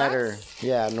oral latter. sex.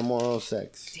 Yeah, no more oral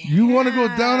sex. You want to go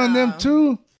down on them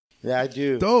too? Yeah, I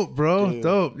do. Dope, bro.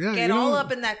 Dope. Yeah. Get you know, all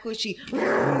up in that coochie.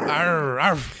 Arr,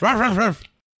 arf, arf, arf, arf.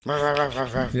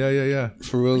 Yeah.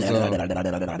 For real,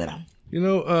 though. You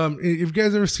know, if you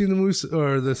guys ever seen the movie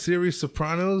or the series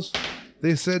Sopranos,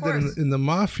 they said that course. in the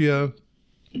mafia,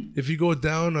 if you go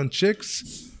down on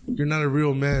chicks, you're not a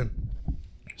real man.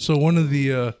 So one of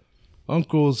the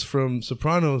uncles from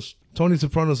Sopranos, Tony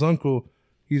Soprano's uncle,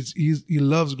 he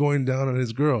loves going down on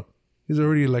his girl. He's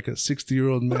already like a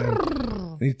 60-year-old man,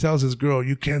 and he tells his girl,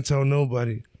 "You can't tell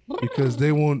nobody because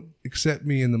they won't accept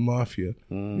me in the mafia.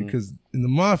 Because in the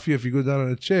mafia, if you go down on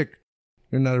a chick,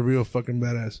 you're not a real fucking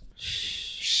badass."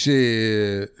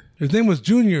 Shit. His name was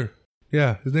Junior.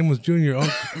 Yeah, his name was Junior.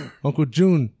 Uncle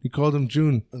June. He called him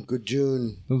June. Uncle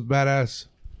June. It was badass.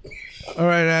 All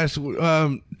right, Ash.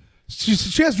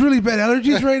 She has really bad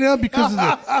allergies right now because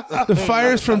of the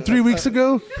fires from 3 weeks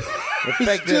ago.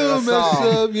 Affected Still us messed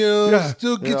all. up, yo. Yeah.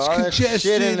 Still You know, gets all that congested.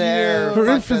 shit in there. yo. Her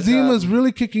Fuck us emphysema up. is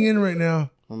really kicking in right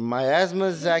now. My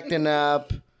asthma's acting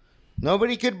up.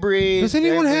 Nobody could breathe. Does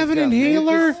anyone have an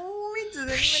inhaler?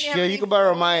 Yeah, you can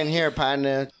borrow mine here,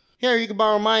 partner. Here, you can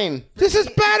borrow mine. This is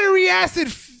battery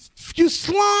acid, you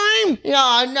slime.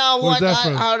 Yeah, no, Where's what? that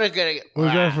from? How to get it?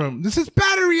 Where's that from? This is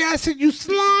battery acid, you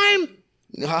slime.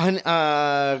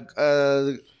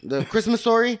 The Christmas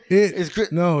story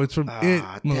No, it's from It.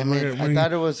 damn it. I When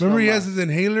thought it was Remember from, he has his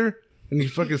inhaler and he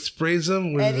fucking sprays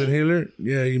them with his Eddie? inhaler?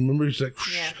 Yeah, you remember? He's like,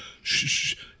 shh, Yeah. shh,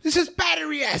 shh. This is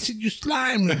battery acid, you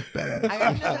slime. Badass. I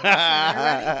got another question. Are you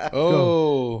ready?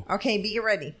 Oh. Okay, be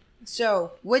ready.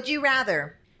 So, would you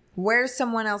rather wear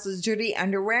someone else's dirty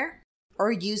underwear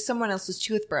or use someone else's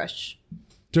toothbrush?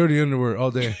 Dirty underwear all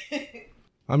day.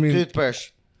 I mean, toothbrush.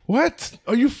 what?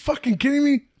 Are you fucking kidding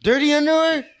me? Dirty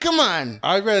underwear? Come on.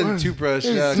 I'd rather toothbrush.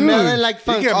 It's Yeah. smelling like You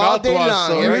funk get all day mouthwash, long.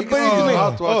 so Everybody's you doing, get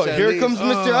mouthwash at here least. comes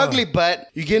Mr. Ugly Butt.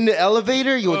 You get in the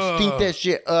elevator, you would stink that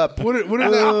shit up. What if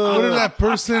that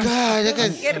person? God, that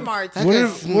guy's... Get Marts. That What guy's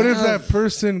if that smells.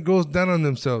 person goes down on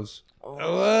themselves? What?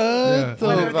 Yeah. What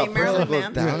are If they, a person Marilyn goes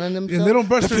Manson? down on And themselves? they don't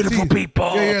brush their teeth.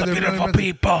 people, Yeah, the they're beautiful really-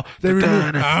 people, They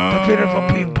remove. the beautiful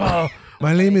people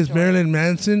My name is Marilyn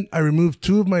Manson. I removed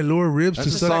 2 of my lower ribs to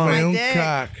That's a suck song. my My own dick.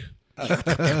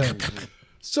 cock.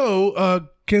 So,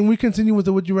 can we continue with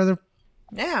the Would You Rather?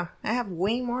 Yeah, I have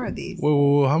way more of these.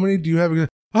 Whoa, how many do you have?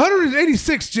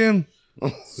 186, Jim.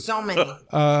 So many.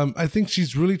 I think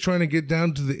she's really trying to get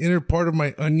down to the inner part of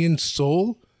my onion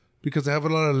soul because I have a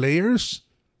lot of layers.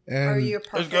 Are And you It's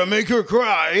perfect? gonna make her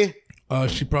cry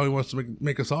she probably wants to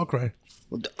make us all cry.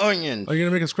 with the onions. Are you going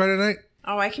to make us cry tonight?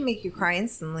 Oh, I can make you cry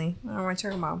instantly. I don't know what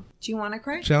you're talking about. Do you want to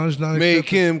cry? Challenge not Make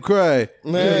accepted. him cry.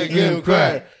 Make him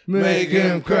cry. Make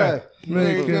him cry.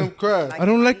 Make him cry. I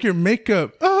don't like your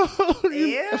makeup. Oh, you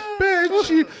Ew.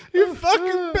 banshee. You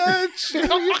fucking banshee.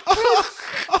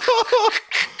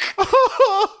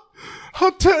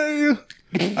 I'll tell you.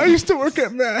 I used to work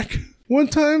at Mac. One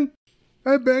time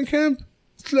at band camp,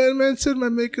 Slenderman said my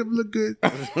makeup looked good.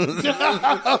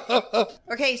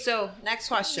 Okay, so next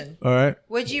question. All right.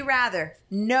 Would you rather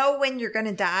know when you're going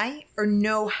to die or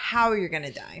know how you're going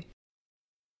to die?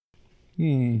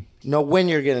 Know when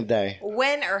you're gonna die.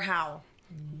 When or how?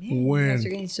 Man, When? You guys are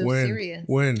getting so When? serious.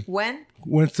 When? When?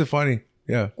 When Stefani?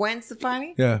 Yeah. When,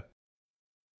 Stefani? Yeah.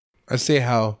 I say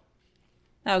how.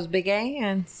 That was Big A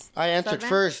and... I answered Slenderman?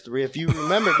 first. If you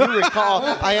remember, if you recall,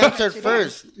 I answered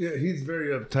first. Yeah, he's very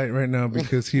uptight right now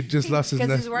because he just lost his Because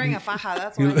nest. he's wearing a faja,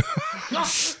 that's why.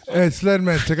 Hey,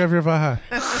 Sledman, take off your faja.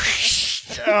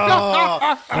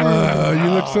 You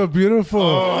look so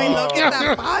beautiful. Wait, look at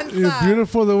that panza. You're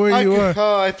beautiful the way you are.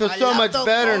 I feel so love much those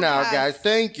better now, podcasts. guys.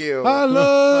 Thank you. I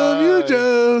love you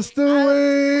just the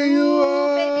way you Ooh,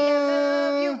 are. baby,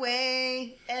 I love your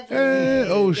way every Hey,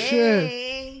 oh, day. shit.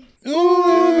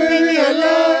 Ooh, baby, I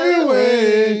love your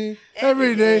way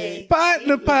every day.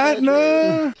 Partner,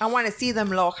 partner. I want to see them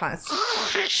lojas.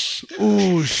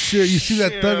 Oh, shit. You see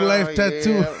that Thug Life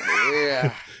tattoo?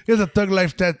 Yeah. He has a Thug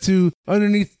Life tattoo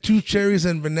underneath 2 cherries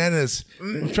and bananas.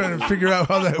 I'm trying to figure out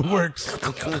how that works.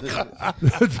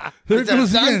 There it It's a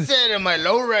goes again. sunset in my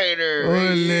lowrider.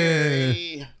 Ole.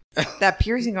 Hey. That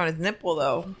piercing on his nipple,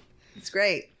 though. It's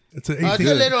great. It's an It's 18.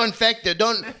 a little infected.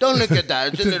 Don't look at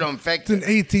that. It's a little It's infected. an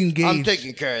 18 gauge. I'm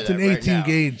taking care of It's that an right 18 now.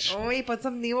 gauge. Oh, he put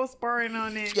some Neosporin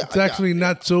on it. Yeah, It's actually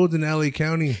not sold in LA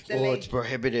County. Oh, it's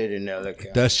prohibited in LA County.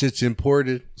 That shit's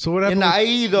imported. So what In happened?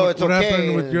 the IE, though, what, it's what okay.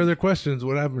 happened with your other questions?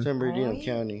 What happened? San Bernardino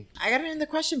County. I got another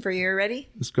question for you. You ready?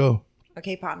 Let's go.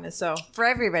 Okay, partner. So, for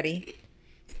everybody,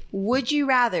 would you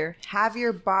rather have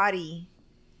your body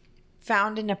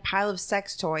found in a pile of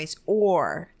sex toys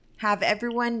or have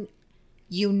everyone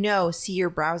you know see your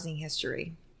browsing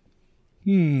history?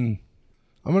 I'm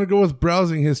gonna go with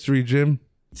browsing history, Jim.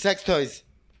 Sex toys.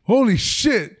 Holy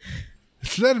shit,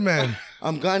 Sledman.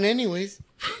 I'm gone anyways.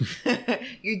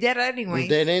 You're dead anyway. I'm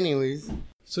dead anyways.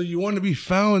 So you want to be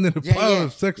found in a pile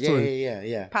of sex toys?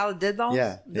 Yeah. Pile of dildos?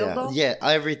 Yeah, Dildos? yeah,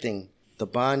 everything. The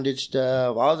bondage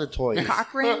stuff, all the toys.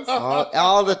 Cock rings?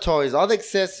 all the toys, all the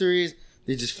accessories.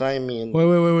 They just find me in.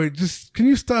 Wait. Just can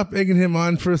you stop egging him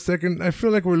on for a second? I feel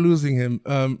like we're losing him.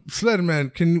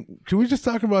 Sledman, can we just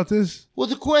talk about this? Well,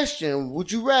 the question,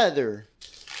 would you rather?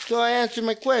 So I answered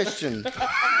my question.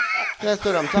 That's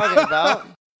what I'm talking about.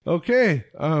 Okay.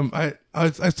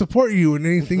 I support you in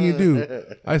anything you do.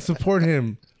 I support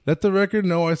him. Let the record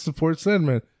know I support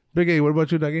Sledman. Big A, what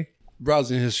about you, Dougie?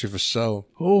 Browsing history for show.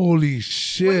 Holy What do you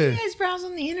shit. guys browse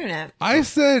on the internet? I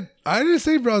didn't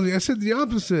say browsing. I said the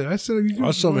opposite. I said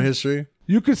I'll show my history.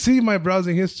 you could see my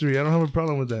browsing history. I don't have a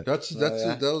problem with that. That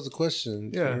was the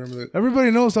question. Yeah. I remember that. Everybody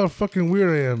knows how fucking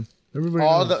weird I am. Everybody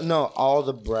knows. All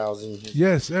the browsing.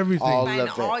 Yes, everything. All Find of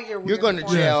it. all your You're weird going to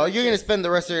porn jail. searches. You're going to spend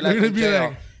the rest of your You're life gonna in be jail.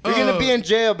 like, You're going oh. to be in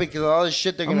jail because of all the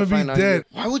shit they're I'm going to gonna find be on you. dead.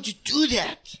 Why would you do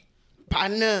that,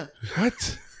 partner?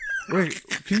 What? Wait,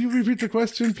 can you repeat the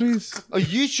question, please? Are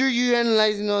you sure you're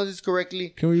analyzing all this correctly?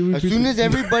 Can we As repeat soon the- as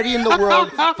everybody in the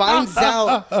world finds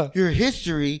out your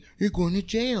history, you're going to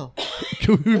jail.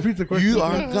 Can we repeat the question? You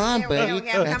are gone, Okay, buddy.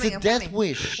 okay, I'm That's coming, a I'm death coming.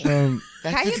 wish. How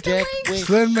That's you a death doing? wish.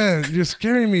 Sledman, you're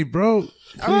scaring me, bro.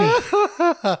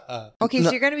 Okay,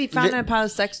 so you're going to be found in a pile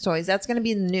of sex toys. That's going to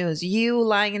be in the news. You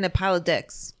lying in a pile of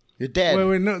dicks. You're dead.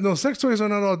 Wait, no, sex toys are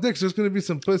not all dicks. There's gonna be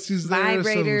some pussies there,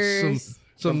 Vibrators.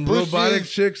 some pussies. robotic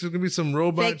chicks. There's gonna be some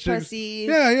robot Fake chicks. pussies.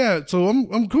 Yeah. So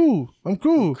I'm cool.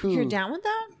 You're down with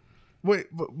that? Wait,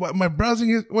 what, my browsing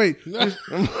is. Wait. What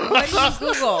did you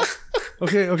Google?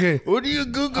 Okay. What do you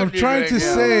Google? I'm trying to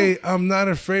say I'm not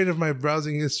afraid of my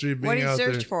browsing history being What did you out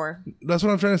search there. for? That's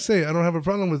what I'm trying to say. I don't have a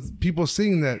problem with people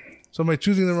seeing that. So am I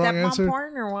choosing the wrong Stepmom answer?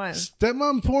 porn or what?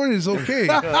 Stepmom porn is okay.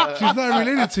 She's not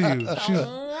related to you. She's,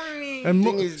 and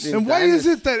Thing is, and why is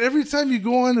it that every time you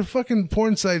go on the fucking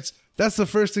porn sites, that's the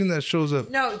first thing that shows up?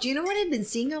 No, do you know what I've been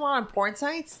seeing a lot on porn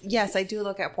sites? Yes, I do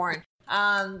look at porn.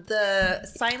 The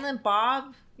Silent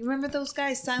Bob. You remember those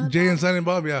guys? Silent Jay Bob? and Silent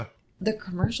Bob, yeah. The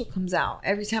commercial comes out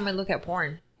every time I look at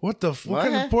porn. What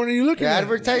kind of porn are you looking They're at?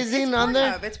 advertising on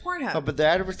there? It's Pornhub. Oh, but they're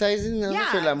advertising on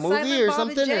yeah, for like movie Silent or Bob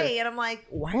something? And Jay, and I'm like,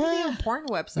 why are they on porn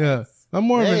websites? Yeah. I'm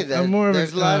more Hey, of a,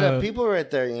 there's a lot of people right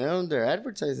there, you know, they're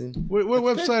advertising. What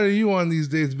website are you on these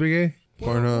days, Big A?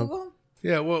 Pornhub. Google?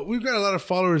 Yeah, well, we've got a lot of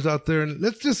followers out there, and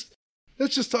let's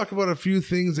just talk about a few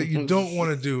things that you don't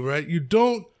want to do, right? You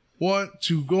don't want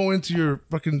to go into your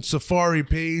fucking Safari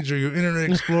page or your Internet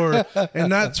Explorer and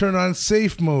not turn on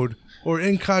safe mode or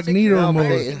incognito Secure mode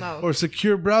browsing mode. or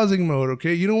secure browsing mode,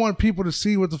 okay? You don't want people to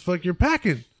see what the fuck you're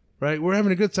packing, right? We're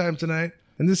having a good time tonight,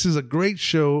 and this is a great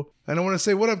show. And I want to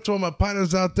say what up to all my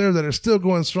partners out there that are still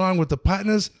going strong with the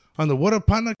partners on the What Up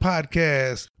Partner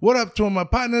podcast. What up to all my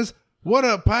partners? What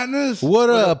up, partners? What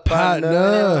up, partner?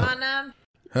 On,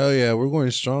 Hell yeah, we're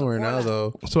going strong right now,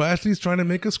 though. So Ashley's trying to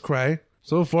make us cry.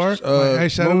 So far, my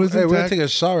eyeshadow is hey, we're gonna intact. take a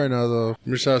shot right now, though.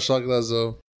 We're gonna shot glass,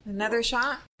 though. another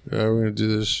shot. Yeah, we're gonna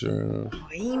do this shit right now.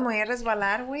 Ay, me voy a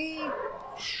resbalar, güey.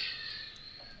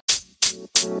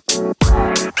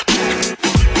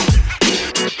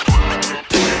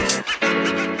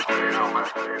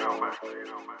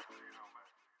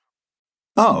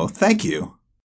 Oh, thank you.